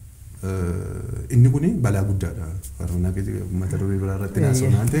 inni kun balaa guddaadha. Faarfannaa keessatti mata duree biraa irratti naasoo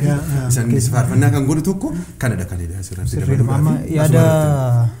isaan faarfannaa kan godhu tokko kanadha kan illee asirratti dabalama.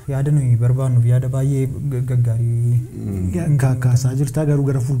 Yaada nuyi barbaannuuf yaada baay'ee gaggaarii kaasaa jirta garuu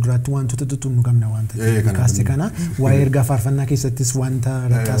gara fuulduraatti wantoota tuttuqnu qabna wanta kaase kana waa'ee ergaa faarfannaa keessattis wanta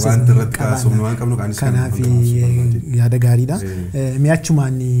rakkaasumnu waan qabnu kanaaf yaada gaariidha.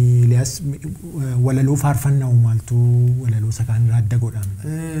 Mi'achumaan Eliyaas walaloo faarfannaa maaltu walaloo sakaan irraa adda godhama?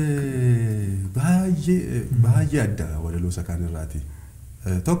 Baay'ee adda walaloo sakaan irraati.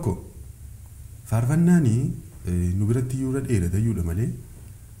 Tokko faarfannaani nu biratti iyyuu dheerata iyyuudha malee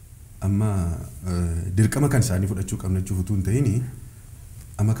amma dirqama kan isaanii fudhachuu qabna jechuuf utuu hin ta'in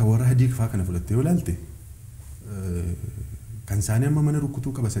amma kan warra hadii fa'aa kana fudhattee yoo ilaalte kan isaanii amma mana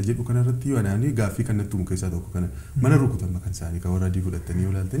rukutuu qaba isa jedhu kanarratti yoo anaanii gaaffii kan natti himu keessaa tokko kana mana rukutu amma kan isaanii kan warra hadii fudhattanii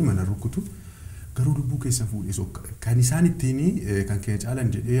yoo ilaaltani mana rukutu garuu lubbuu keessa fuudhee sokka kan isaan ittiin kan keenya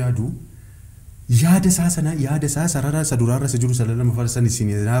caalan jedhee yaadu yaada isaa sarara isa duraarra isa jiru isa lama farsan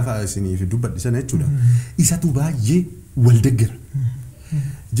isiniif dubbadhisan jechuudha. Isatu baay'ee wal deggera.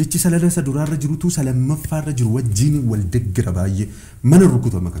 Jechi sarara isa duraarra jirutu isa lammaffaarra jiru wajjin wal deggera baay'ee mana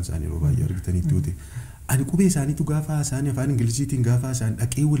rukutu amma kan isaanii yeroo baay'ee argitaniitti yoo ta'e. Ani qubee isaaniitu gaafa isaanii afaan Ingiliziitiin gaafa isaan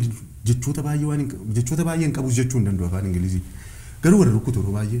dhaqee waliin jechoota baay'ee hin qabus jechuu hin danda'u afaan Ingilizii. Garuu wal rukutu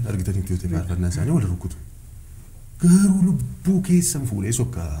yeroo baay'ee argitaniitti yoo ta'e faarfannaa isaanii wal rukutu. Garuu lubbuu keessan fuudhee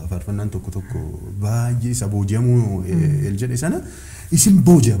sokka faarfannaan tokko baay'ee isa booji'amuu jedhe sana isin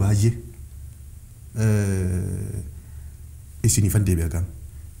booji'a baay'ee isiniifan deebi'a gam.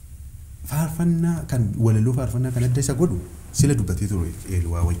 Faarfannaa kan walaloo faarfannaa kan adda isa godhu sila dubbatee ture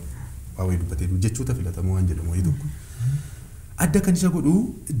waawee dubbatee jechoota filatamoo waan jedhamu wayii tokko. Adda kan isa godhu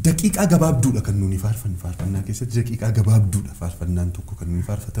daqiiqaa gabaabduudha kan nuuni faarfannaa keessatti daqiiqaa gabaabduudha faarfannaan tokko kan nuuni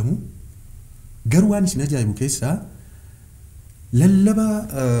faarfatamu. Garuu waan isin ajaa'ibu keessaa lallaba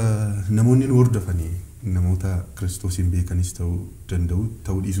namoonni nu hordofanii namoota Kiristoosiin beekanis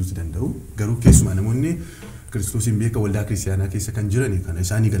ta'uu dhiisuus danda'u. Garuu keessumaa namoonni Kiristoosiin beekan waldaa kiristaanaa keessa kan jiran kana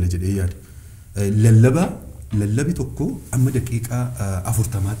isaanii gala jedhee yaada. Lallabi tokko amma daqiiqaa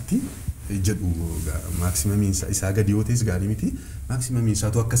 40 jedhu maaksimaamiin isaa gadi yoo ta'es gaarii miti. Maaksimaamiin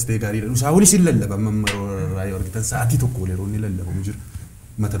isaatu akkas ta'e gaariidha. Isaa olis hin lallaba amma maroo yoo argitan sa'aatii tokko yeroo inni lallabamu jira.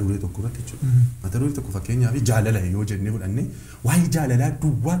 Mata duree tokko irratti jechuudha. Mata duree tokko fakkeenyaaf jaalala yoo jennee fudhanne waa'ee jaalalaa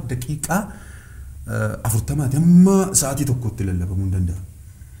duwwaa daqiiqaa 40 amma sa'aatii tokkotti lallabamuu hin danda'a.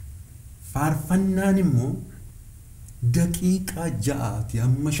 Faarfannaan immoo daqiiqaa 6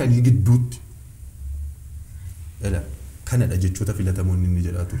 amma 5 gidduutti kanadha jechoota filatamoonni inni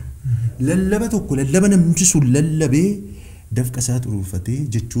jedhaa ture. Lallaba tokko lallaba namni sun lallabee dafqa isaa xuruurfatee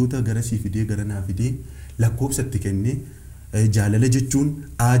jechoota garasii fidee garanaa fidee lakkoobsatti kennee jaalala jechuun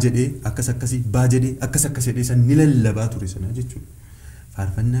A jedhee akkas akkasii baa jedhee akkas akkas jedhee san ni lallabaa ture sana jechuudha.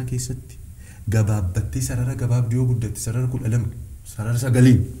 Faarfannaa keessatti gabaabbattee sarara gabaabduu yoo guddatte sarara 12 sarara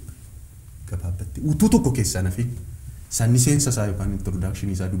 9 gabaabbattee utuu tokko keessaa nafi sanni seensa isaa yookaan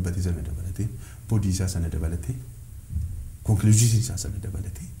introduction isaa dubbate sana dabalatee body isaa sana dabalatee conclusion isaa sana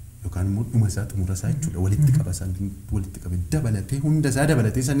dabalatee yookaan immoo dhuma isaa xumura isaa jechuudha walitti qaba dabalatee hunda isaa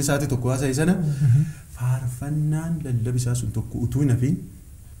dabalatee sanni sa'aatii tokko haasa'e sana faarfannaan lallabi isaa sun tokko utuu hin hafiin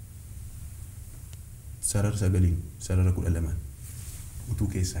sarara 9 sarara 12 utuu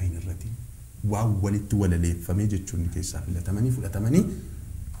keessaa hin irratiin waan walitti walaleeffamee jechuun keessaa filatamanii fudhatamanii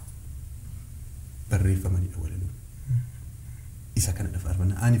barreeffamanidha walaloon. Isa kanadha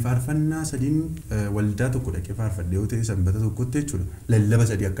faarfannaa. Ani faarfannaa sadiin waldaa tokko dhaqee faarfadhe yoo ta'e sanbata tokkotti jechuudha. Lallaba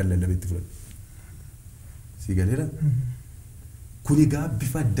sadii akka lallabeetti fudhadhe. Si galeera? Kun egaa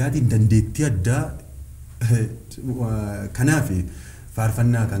bifa addaatiin dandeettii addaa kanaaf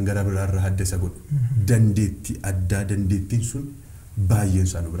faarfannaa kan gara biraarraa adda isa godhu. Dandeettii addaa dandeettiin sun baay'een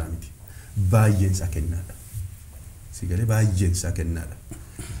isaa nu biraa miti. Baay'een isaa kennaadha. Si galee baay'een isaa kennaadha.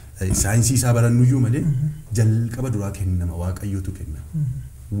 Saayinsii isaa barannuyyuu malee jalqaba duraa kennama waaqayyotu kenna.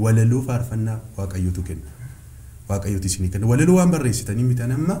 Walaloo faarfannaa waaqayyotu kenna. Waaqayyotu isinii kenna. Walaloo waan barreessitanii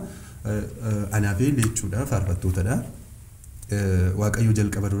mitan amma anaafee jechuudha faarfattootadha. Waaqayyo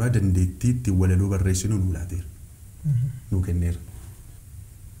jalqaba duraa dandeettii ittiin walaloo barreessinu nu laateera. Nu kenneera.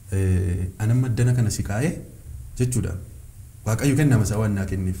 Anamma addana kana si kaa'ee jechuudha. Waaqayyo kennama isaa waan naa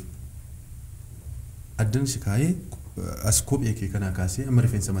kenneef. Addana si kaa'ee as kophee kee kanaa kaasee amma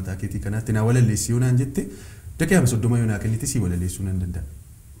rifeensa mataa keetii kanaatti naa walalleessii yoo naan jette daqiiqaa 30 yoo naa kennite si walalleessuu nan danda'a.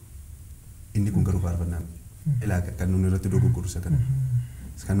 Inni kun garuu faarfannaa ilaa kan nuun irratti dogoggorsa kana.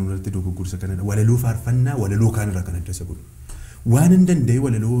 Kan nuun irratti dogoggorsa kana walaloo faarfannaa walaloo kaan irraa kan adda isa godhu. Waan hin danda'e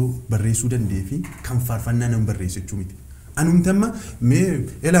walaloo barreessuu danda'ee fi kan faarfannaa nama barreessachuu miti. Anumti amma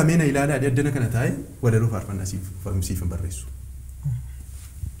mee na ilaalaa addana kana taa'ee walaloo faarfannaa siif barreessu.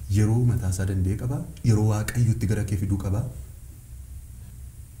 yeroo mataasaa danda'e qaba yeroo waaqayyotti gara kee fiduu qaba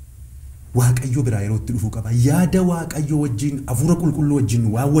waaqayyo biraa yeroo itti dhufuu qaba yaada waaqayyo wajjin hafuura qulqulluu wajjin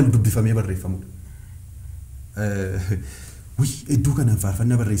waan wal dubbifamee barreeffamudha. Iddoo kanaan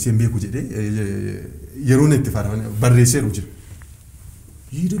faarfannaa barreessee beeku jedhee yeroo itti faarfannaa barreessee jira.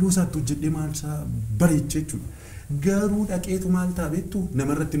 Yiidaloo isaatti hojjedhee maal isaa bareeche jechuudha. Garuu dhaqeetu maal ta'a beektu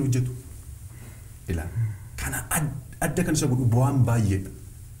namarratti hin hojjetu. Ilaa kana adda kan isa godhu bu'aan baay'eedha.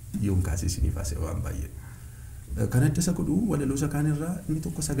 Yoon kaasee isiniif haasa'e waan baay'eedha. Kan adda isa godhu walaloo isa kaanirraa inni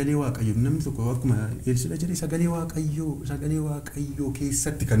tokko sagalee waaqayyoo namni tokko akkuma Eelsiidha jedhee sagalee waaqayyoo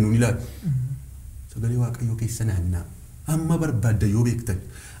keessatti kan nuun ilaalu. Sagalee waaqayyoo keessa naannaa. Amma barbaadda yoo beektan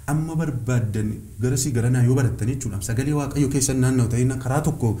amma barbaaddan garasii garanaa yoo barattan jechuudha. Sagalee waaqayyoo keessa naanna'u ta'ee karaa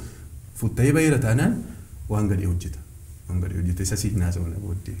tokko futta'ee baheera taanaan waan gadhee hojjeta. Waan gadhee hojjeta isa siif naasa'u na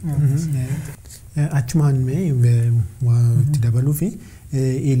booddee. Achumaan itti dabaluu fi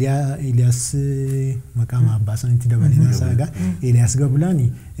Eeliyaas maqaa abbaa isaaniitti dabalee naasagaa Eeliyaas Gabulaani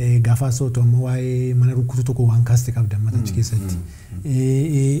gaafa sootoo amma waa'ee mana rukkutu tokko waan kaaste qabda matachi keessatti.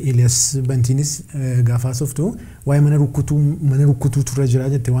 Eeliyaas Bantiinis gaafa sooftuu waa'ee mana rukkutuu turre jira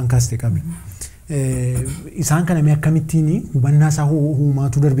jettee waan kaaste qabdi. Isaan kana mee akkamittiin hubannaa isaa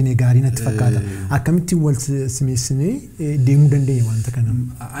uumaatu darbine gaarii natti fakkaata. Akkamittiin wal simeessinee deemuu dandeenya wanta kana.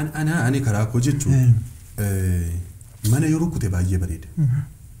 Ani karaa koo jechuun mana yoo rukkute baay'ee bareeda.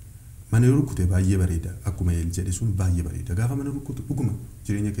 Mana yoo rukkute baay'ee bareeda. Akkuma Eel jedhe sun baay'ee bareeda. Gaafa mana rukkutu dhuguma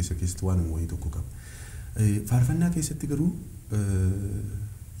jireenya keessatti waan wayii tokko qaba. Faarfannaa keessatti garuu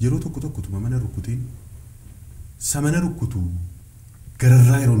yeroo tokko mana rukkutiin samana rukkutu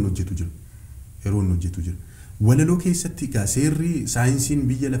gararraa yeroo hojjetu jiru. Yeroo hojjetu jiru. Walaloo keessatti egaa seerri saayinsiin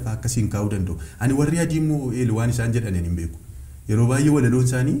biyya lafaa akkasiin kaa'uu danda'u. Ani warri adii immoo Eel waan isaan jedhaniin hin beeku. Yeroo baay'ee walaloon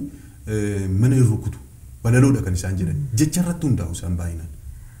isaanii mana hin rukkutu. Walaloodha kan isaan jedhan. Jecha irratti hundaa'u isaan baay'inaan.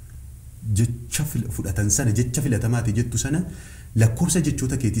 Jecha fudhatan sana jecha filatamaati jettu sana lakkoofsa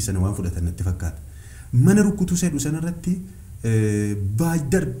jechoota keetii sana waan fudhatan natti fakkaata. Mana rukkutuu sedhu sana irratti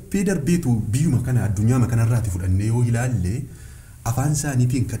darbeetu biyyuma kana addunyaa kanarraati fudhannee yoo ilaalle afaan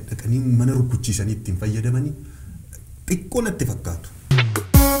isaaniitiin kan dhaqanii mana rukkuchiisanii ittiin fayyadamanii xiqqoo natti fakkaatu.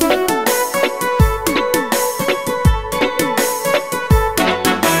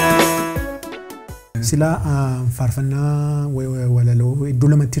 Sila faarfannaa walaloo iddoo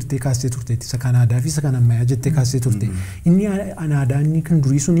lamatti hirtee kaastee turteetti isa kan aadaa fi isa kan ammayyaa jettee kaastee turte. Inni aadaa inni kan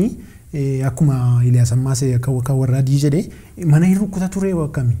durii suni akkuma Eeliyaas ammaas akka warra adii jedhee mana hin rukkuta ture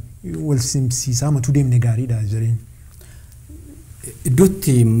akkami wal simsiisaa matuu deemne gaariidha jireen.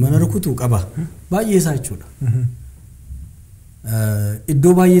 Iddootti mana rukkutu qaba baay'ee isaa jechuudha.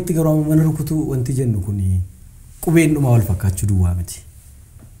 Iddoo baay'eetti garuu mana rukkutu wanti jennu kun qubeen dhuma wal fakkaachuu duwwaa miti.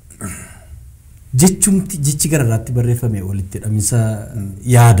 Jechi gararraatti barreeffame walitti hidhaminsa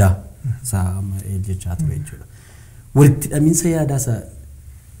yaadaa isaa jechaa ture jechuudha. Walitti hidhaminsa yaadaa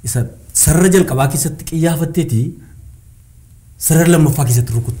isa sarara jalqabaa keessatti qiyyaafatteeti sarara lammaffaa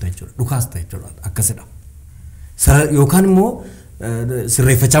keessatti rukutta jechuudha. Dhukaas ta'e jechuudha akkasidha. Yookaan immoo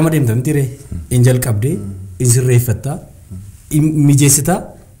sirreeffachaa madeemta miti ree in jalqabdee in sirreeffattaa in mijeessitaa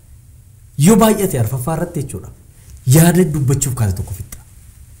yoo baay'ate arfaffaa irratti jechuudha. Yaada dubbachuuf kaasa tokko fixxa.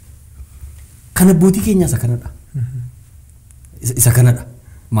 Kana abbootii keenyaa isa kanadha. Isa kanadha.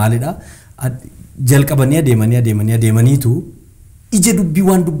 Maalidha? Jalqabanii adeemaniitu ija dubbii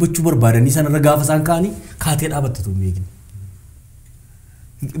waan dubbachuu barbaadanii sanarra gaafa isaan ka'anii kaatee dhaabattatu hin beekne.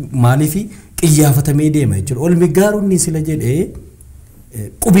 Maaliifi qiyyaafatamee deema jechuudha. Olmi gaaruun sila jedhee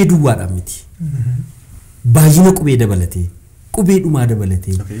qubee duwwaadhaan miti. Baay'ina qubee dabalatee qubee dhumaa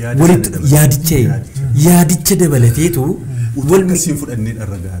dabalatee walitti yaadicha dabalateetu wal misiin fudhannee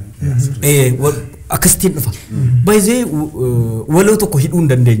dharra gaarii. Akkasitiin dhufa. Baay'ee waloo tokko hidhuu hin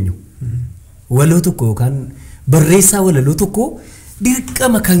dandeenyu. Waloo tokko yookaan barreessaa walaloo tokko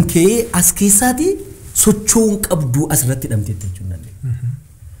dirqama kan ka'ee as keessaati socho'uun qabdu asirratti hidhamteetti jechuudha.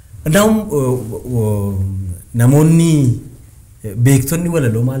 Namoonni beektonni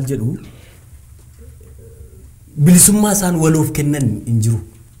walaloo maal jedhu bilisummaa isaan waloof kennan hin jiru.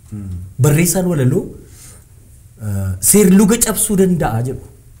 Barreessaan walaloo seerluga cabsuu danda'a jedhu.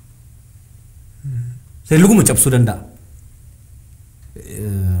 Seerluguma cabsuu danda'a.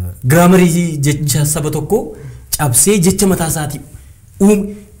 Giraamarii jecha saba tokko cabsee jecha mataa isaatii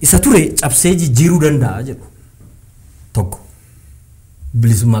isa ture cabsee jijjiiruu danda'a jedhu tokko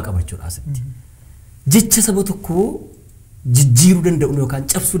bilisummaa qabachuudha asitti. Jecha saba tokko jijjiiruu danda'uun yookaan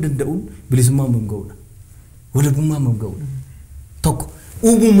cabsuu danda'uun bilisummaa hammam ga'uudha. Walabummaa hammam ga'uudha. Tokko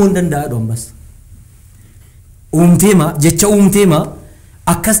uumuu hin danda'aadhu ammas. Uumteema jecha uumteema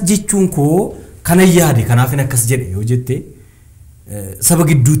akkas jechuun koo kana yaade kanaaf akkas jedhe yoo jette saba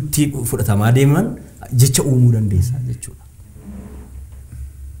gidduutti fudhatamaa deeman jecha uumuu dandeessa jechuudha.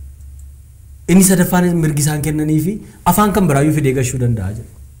 Inni sadaffaan mirgi isaan kennanii fi afaan kan biraayyuu fidee gashuu danda'a jedhu.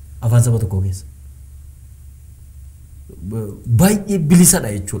 Afaan saba tokkoo keessa. Baay'ee bilisadha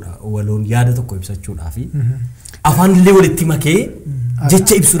jechuudha waloon yaada tokko ibsachuudhaa fi afaan illee walitti makee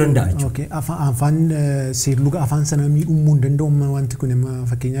jecha ibsuu danda'a jechuudha. Afaan seerluga afaan sana miidhuu hin danda'u wanti kun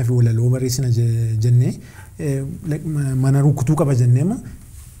fakkeenyaaf walaloo barreessina jennee mana rukutuu qaba jennee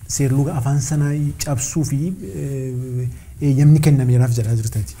seerluga afaan sana cabsuu fi eeyyamni kennameeraaf jedhaa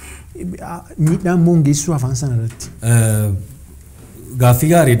jirtati. Miidhaan moo geessisuu afaan sana irratti? Gaaffii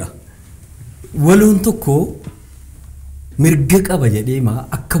gaariidha. Waloon tokko mirga qaba jedhee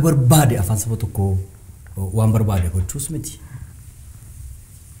akka barbaade afaan saba tokkoo waan barbaade gochuus miti.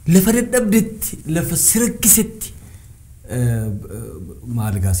 Lafa dadhabdetti lafa sirakkisetti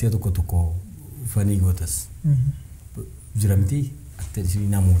maal gaasiya tokko fanii gootas jira miti attention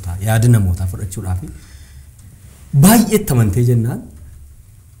namoota yaada namootaa fudhachuudhaaf baay'ee tamantee jennaan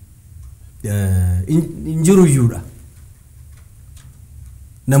injiruyyuudha.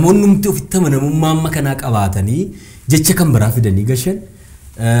 Namoonni numti ofitti amanamummaa amma kanaa qabaatanii jecha kan biraa fidanii gashan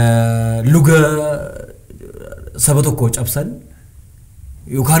luga saba tokkoo cabsan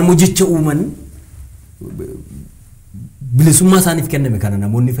yookaan immoo jecha uuman bilisummaa isaaniif kenname kana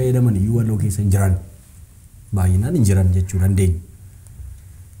namoonni fayyadaman iyyuu waloo keessa hin jiran baay'inaan hin jiran jechuu dandeenya.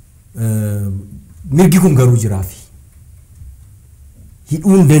 Mirgi kun garuu jiraafi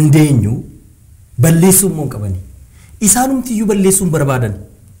hidhuu hin dandeenyu balleessuu immoo hin qabani. Isaanumti iyyuu balleessuu hin barbaadan.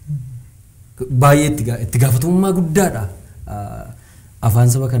 Baay'ee itti gaafatamummaa guddaadha. Afaan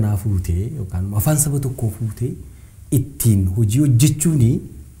saba kanaa fuutee yookaan afaan saba tokkoo fuutee ittiin hojii hojjechuun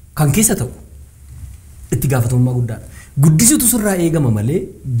kan keessa ta'u itti gaafatamummaa guddaadha. Guddisuutu sirraa eegama malee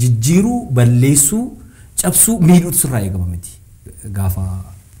jijjiiruu, balleessuu, cabsuu, miidhuutu sirraa eegama miti. Gaafa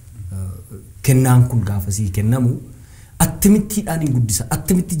kennaan kun gaafasii kennamu attamittidhaan hin guddisa,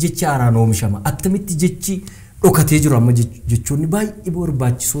 attamitti jechi haaraan oomishama, attamitti jechi dhokatee jiru amma jechoonni baay'ee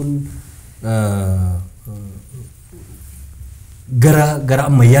barbaachisoon gara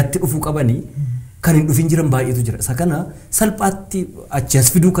ammayyaatti dhufuu qabanii kan hin dhufin jiran baay'eetu jira. Isa kana salphaatti achi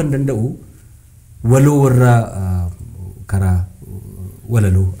as fiduu kan danda'u waloo warra karaa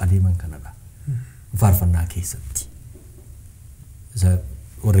walaloo adeeman kanadha. Faarfannaa keessatti.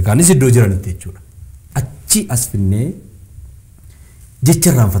 Warri kaanis iddoo jiranitti jechuudha. Achi as finnee jecha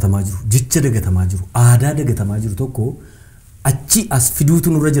irraanfatamaa jiru, jecha dagatamaa jiru, aadaa dagatamaa jiru tokko achi as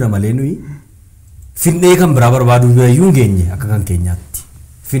fiduutu nurra jira malee nuyi finnee kan biraa barbaaduu birayyuu hin geenye akka kan keenyaatti.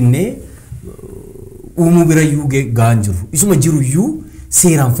 Finnee uumuu birayyuu gahan jiru. Isuma jiruyyuu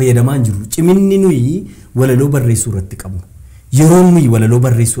seeraan fayyadamaa hin jiru. Ciminni nuyi walaloo barreessuu irratti qabnu. Yeroo nuyi walaloo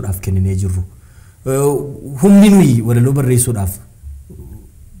barreessuudhaaf kenninee jirru. Humni nuyi walaloo barreessuudhaaf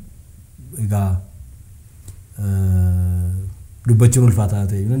egaa dubbachuun ulfaataa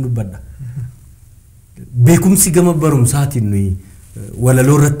ta'e nan dubbadha. Beekumsi gama barumsaatiin nuyi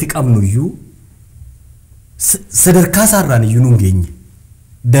walaloo irratti qabnu iyyuu sadarkaa isaarraan iyyuu nu hin geenye.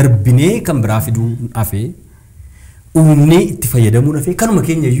 Darbinee kan biraa fiduu hafee uumnee itti fayyadamuu hafee kanuma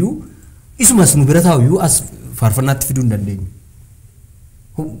keenya iyyuu isumas nu bira taa'u iyyuu as faarfannaatti fiduu hin dandeenyu.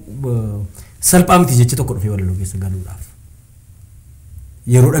 Salphaa miti jecha tokko dhufee walaloo keessa galuudhaaf.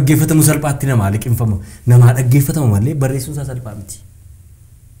 Yeroo dhaggeeffatamu salphaatti namaa liqinfama. Namaa dhaggeeffatama malee barreessuun isaa salphaa miti.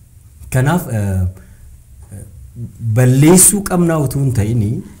 Kanaaf balleessuu qabnaa utuu hin ta'in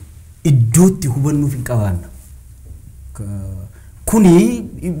iddootti hubannuuf hin qabaanna. Kuni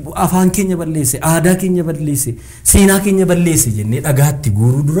afaan keenya balleesse, aadaa keenya balleesse, seenaa keenya balleesse jennee dhagaatti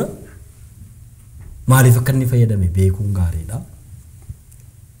guuruu dura maaliif akka inni fayyadame beekuun gaariidha.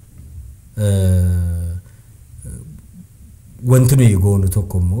 Wanti nuyi goonu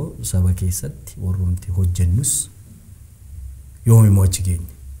tokko immoo saba keessatti warroomti hojjennus yoomimmoo achi geenye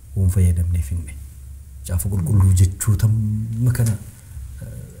waan fayyadamnee finne. Caafa qulqulluu jechuu tamma kana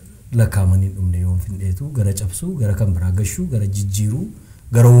lakkaa'amanii dhumne yoom finneetu gara cabsuu, gara kan biraa gashuu, gara jijjiiruu,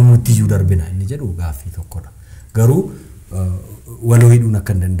 gara uumuutti iyyuu darbina inni jedhu gaaffii tokkodha. Garuu waloo hidhuun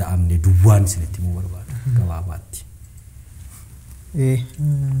akka hin danda'amne duwwaan isinitti himuu barbaada gabaabaatti.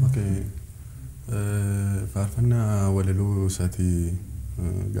 Faarfannaa walaloo isaatii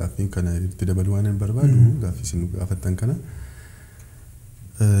gaaffiin kana itti dabaluu waan hin barbaadu gaaffii isin gaafattan kana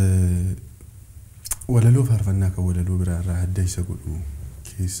walaloo faarfannaa kan walaloo biraarraa adda isa godhu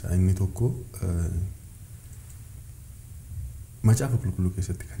keessaa inni tokko macaafa qulqulluu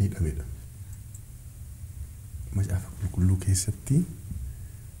keessatti kan hidhamedha. Macaafa qulqulluu keessatti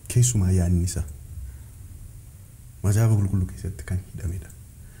keessumaa yaadni isaa macaafa qulqulluu keessatti kan hidhamedha.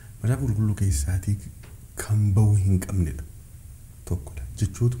 Macaafa qulqulluu keessaatii kan ba'uu hin qabnedha. tokkodha.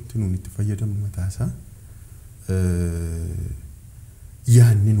 Jechootumti nuun itti fayyadamnu mataasaa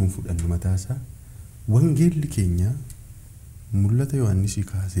yaanni nuun fudhannu mataasaa wangeelli keenya mul'ata Yohaannisii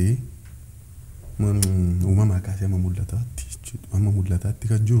kaasee uumamaa kaasee amma mul'ataatti jechuudha. Amma mul'ataatti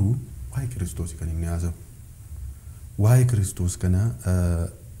kan jiru waa'ee Kiristoos kan inni haasa'u. Waa'ee Kiristoos kana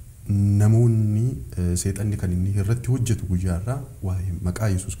namoonni seexanni kan inni irratti hojjetu guyyaarraa waa'ee maqaa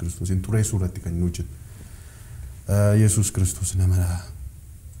Yesuus Kiristoosiin xureessuu irratti kan inni hojjetu. Yesuus Kiristoos nama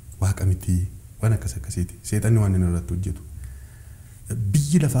waaqa miti waan akkas akkasiiti. Seexanni waan inni irratti hojjetu.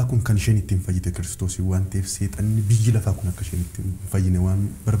 Biyyi lafaa kun kan isheen ittiin fayyite Kiristoosii waan ta'eef seexanni biyyi lafaa kun akka isheen ittiin fayyine waan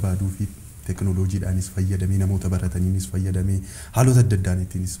barbaaduu fi teknooloojiidhaanis fayyadamee namoota barataniinis fayyadamee haalota adda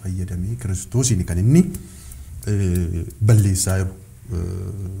addaaniitiinis fayyadamee Kiristoosiin kan inni balleessaa jiru.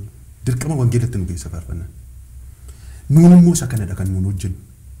 Dirqama wangeelatti nu geessa faarfannaa. Nuun immoo isa kanadha kan nuun hojjennu.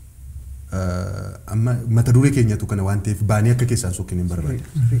 Amma mata duree keenyatu kana waan ta'eef baanii akka keessaan sokkine hin barbaadu.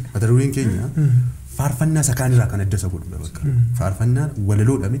 Mata dureen keenya faarfannaa isa kaanirraa kan adda isa godhudha bakka. Faarfannaa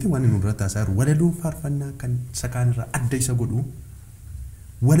walaloodha miti waan inni nurratti haasaa jiru. Walaloon faarfannaa kan isa kaanirraa adda isa godhu.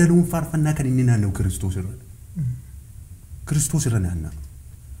 Walaloon faarfannaa kan inni naanna'u Kiristoos irra. Kiristoos irra naanna'a.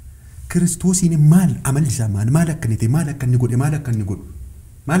 Kiristoosiin maal amalli isaa maal akka inni ta'e maal akka inni godhe maal akka inni godhu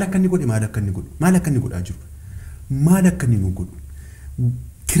maal akka inni godhe maal akka inni godhu maal akka inni godhaa jiru maal akka inni nu godhu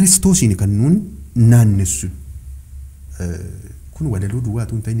Kiristoosiin kan nuun naannessu kun walaloo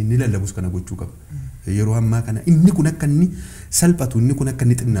duwwaatu hin ta'in inni lallabus kana gochuu qaba. Yeroo ammaa kana inni kun akka inni salphatu inni kun akka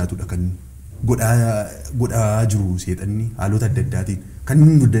inni xinnaatudha kan godhaa jiru seexanni haalota adda addaatiin kan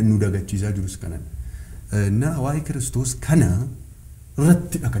nu dagachiisaa jirus kanadha. Na waa'ee Kiristoos kana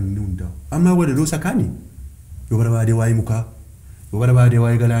irrattidha kan inni hundaa'u. Amma walaloo isa kaanii yoo barbaade waa'ee mukaa, yoo barbaade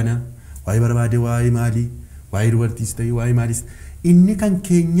waa'ee galaanaa, barbaade waa'ee maalii, waa'ee dubartiis ta'e waa'ee maaliis inni kan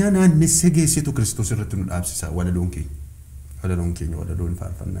keenya naannessee geessitu Kiristoos irratti nu dhaabsisa walaloon keenya. Walaloon keenya walaloon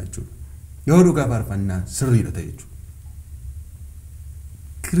faarfannaa jechuudha. Yoo dhugaa faarfannaa sirriidha ta'e jechuudha.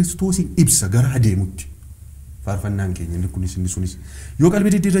 Kiristoosiin ibsa gara adeemutti faarfannaan keenya inni kunis inni sunis yoo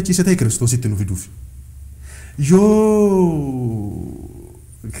qalbii diddiirrachiisa ta'e Kiristoositti nu fiduuf. Yoo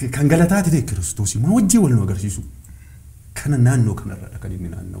kan galataati ta'e Kiristoosii maa wajjii wal nu agarsiisu. Kana naannoo kanarradha kan inni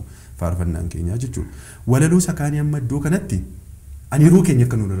naanna'u faarfannaan keenya jechuudha. Walaloo isa kaanii amma iddoo kanatti ani yeroo keenya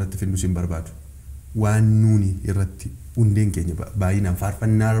akka nuun irratti fidnu sin barbaadu. Waan nuuni irratti hundeen keenya baay'inaan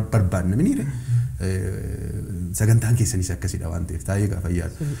faarfannaa barbaadna miniire. Sagantaan keessanis akkasidha waan ta'eef taa'ee gaafa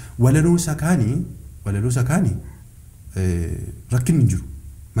yaadu. Walaloo isa kaanii rakkinni hin jiru.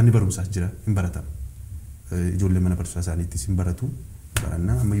 Manni barumsaas jira hin baratamu. Ijoollee mana barumsaa isaaniittis hin baratu.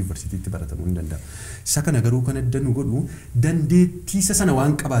 Barannaa amma yuunivarsiitiitti baratamuu hin danda'a. Isa kana garuu kan adda nu godhu dandeettii isa sana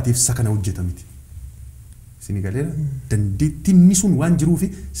waan qabaateef isa kana hojjeta miti. Isin galeera dandeettiin inni sun waan jiruufi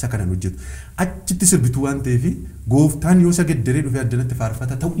isa kana hojjetu. Achitti sirbituu waan ta'eef gooftaan yoo isa geddaree dhufee addanatti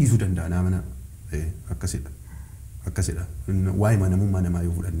faarfata ta'uu dhiisuu danda'a naamana. Akkasidha. Akkasidha. Waa'ee manamummaa namaa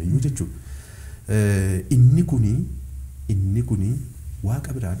yoo fudhanne iyyuu jechuudha. Inni kuni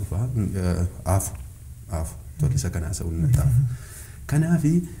waaqa biraa dhufaa aafu tolisa kanaa sa'uun naxaafu.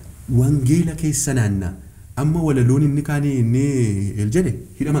 Kanaafi wangeela keessa naannaa amma walaloon inni kaanii inni jedhe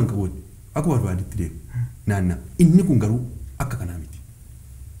hidhaman qaboonni akkuma barbaadetti deemu naannaa. Inni kun garuu akka kanaa miti.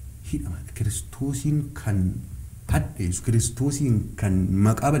 Hidhamadha. Kiristoosiin kan hadheessu, Kiristoosiin kan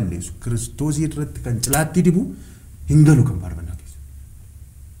maqaa balleessu, Kiristoosii irratti kan cilaatti dibu hin galu kan faarfannaa keessa.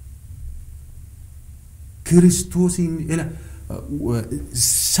 Kiristoosiin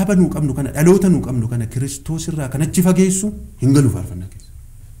saba nuu qabnu kana dhaloota nuu qabnu kana Kiristoos irraa kan achi fageessu hin galu faarfannaa keessa.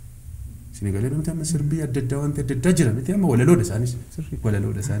 Isin galee namti amma sirbii adda addaa wanti adda addaa jira miti amma walaloodha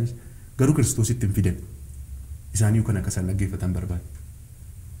isaanis garuu Kiristoositti hin fidan. Isaanii kan akka isaan dhaggeeffatan barbaadu.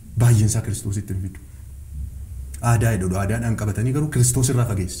 Baay'een isaa Kiristoositti hin fidu. Aadaa jedhu aadaadhaan qabatanii garuu Kiristoos irraa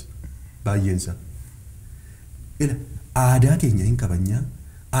fageessa. Baay'een isaa. Aadaa keenya hin kabajnaa,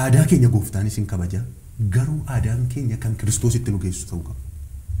 aadaa keenya gooftaanis hin kabajaa. Garuu aadaan keenya kan Kiristoositti nu geessu ta'uu qaba.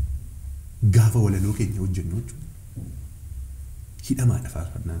 Gaafa walaloo keenya hojjennu jechuudha. Hidhamaadha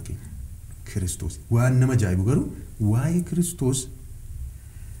faarfannaan keenya. Kiristoos. Waan nama ajaa'ibu garuu waa'ee Kiristoos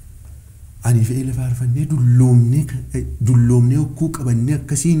ani fe'ee faarfannee dulloomnee hokkuu qabannee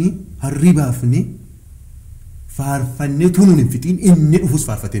akkasiin harrii baafnee faarfannee tunuun hin fixiin inni dhufus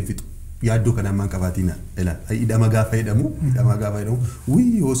faarfatee hin fixu. Yaaddoo kana ammaan qabaatiin hidhama gaafa jedhamu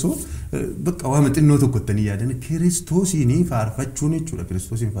wii osoo bakka waa xinnoo tokkottanii yaadan Kiristoosiin faarfachuun jechuudha.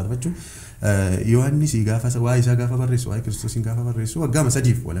 Kiristoosiin faarfachuun Yohaannis waa isaa gaafa barreessu waa'ee Kiristoosiin gaafa barreessu waggaa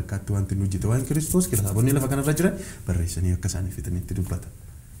sadiif walakkaatti wanti nu hojjete waa'ee Kiristoos kitaabonni lafa kanarra jiran barreessanii akka isaaniif fixanitti dubbata.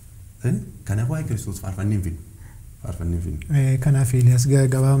 Kanaaf waa'ee Kiristoos faarfannee hin fidnu. faarfannee fi kanaaf Eeliyaas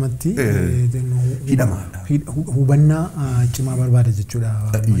gabaabumatti hidhamaadha. Hubannaa cimaa barbaada jechuudha.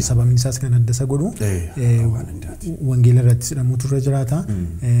 Sababni isaas kan adda isa godhu wangeela irratti hidhamuutu irra jiraata.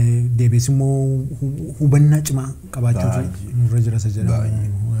 Deebiis immoo hubannaa cimaa qabaachuutu irra jira isa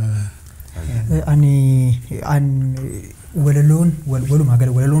jedhamu. Ani walumaa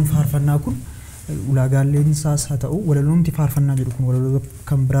gala walaloon faarfannaa kun ulaagaaleen isaas haa ta'u walaloomti faarfannaa jedhu kun walaloo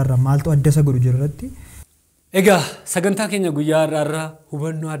kan biraarraa maaltu adda isa godhu jirratti. Egaa sagantaa keenya guyyaa har'aarraa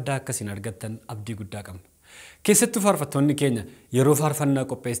hubannoo addaa akkasiin argattan abdii guddaa qabna. Keessattuu faarfattoonni keenya yeroo faarfannaa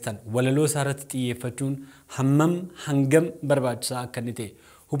qopheessan walaloo isaarratti xiyyeeffachuun hangam barbaachisaa akka inni ta'e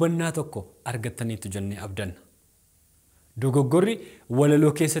hubannaa tokko argattaniitu jennee abdanna. Dogoggorri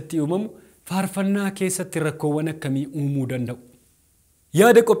walaloo keessatti uumamu faarfannaa keessatti rakkoowwan akkamii uumuu danda'u?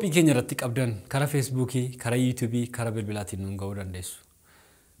 Yaada qophii keenya irratti qabdan karaa Feesbuukii, karaa Yuutuubii, karaa bilbilaatiin nuun ga'uu dandeessu.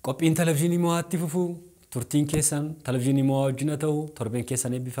 Qophiin televizyiinii mo'aatti fufuu turtiin keessan televizyiinii mo'aa wajjin ta'u torbeen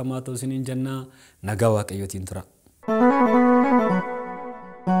keessan eebbifamaa ta'u isiniin jennaa nagaa waaqayyootiin tura.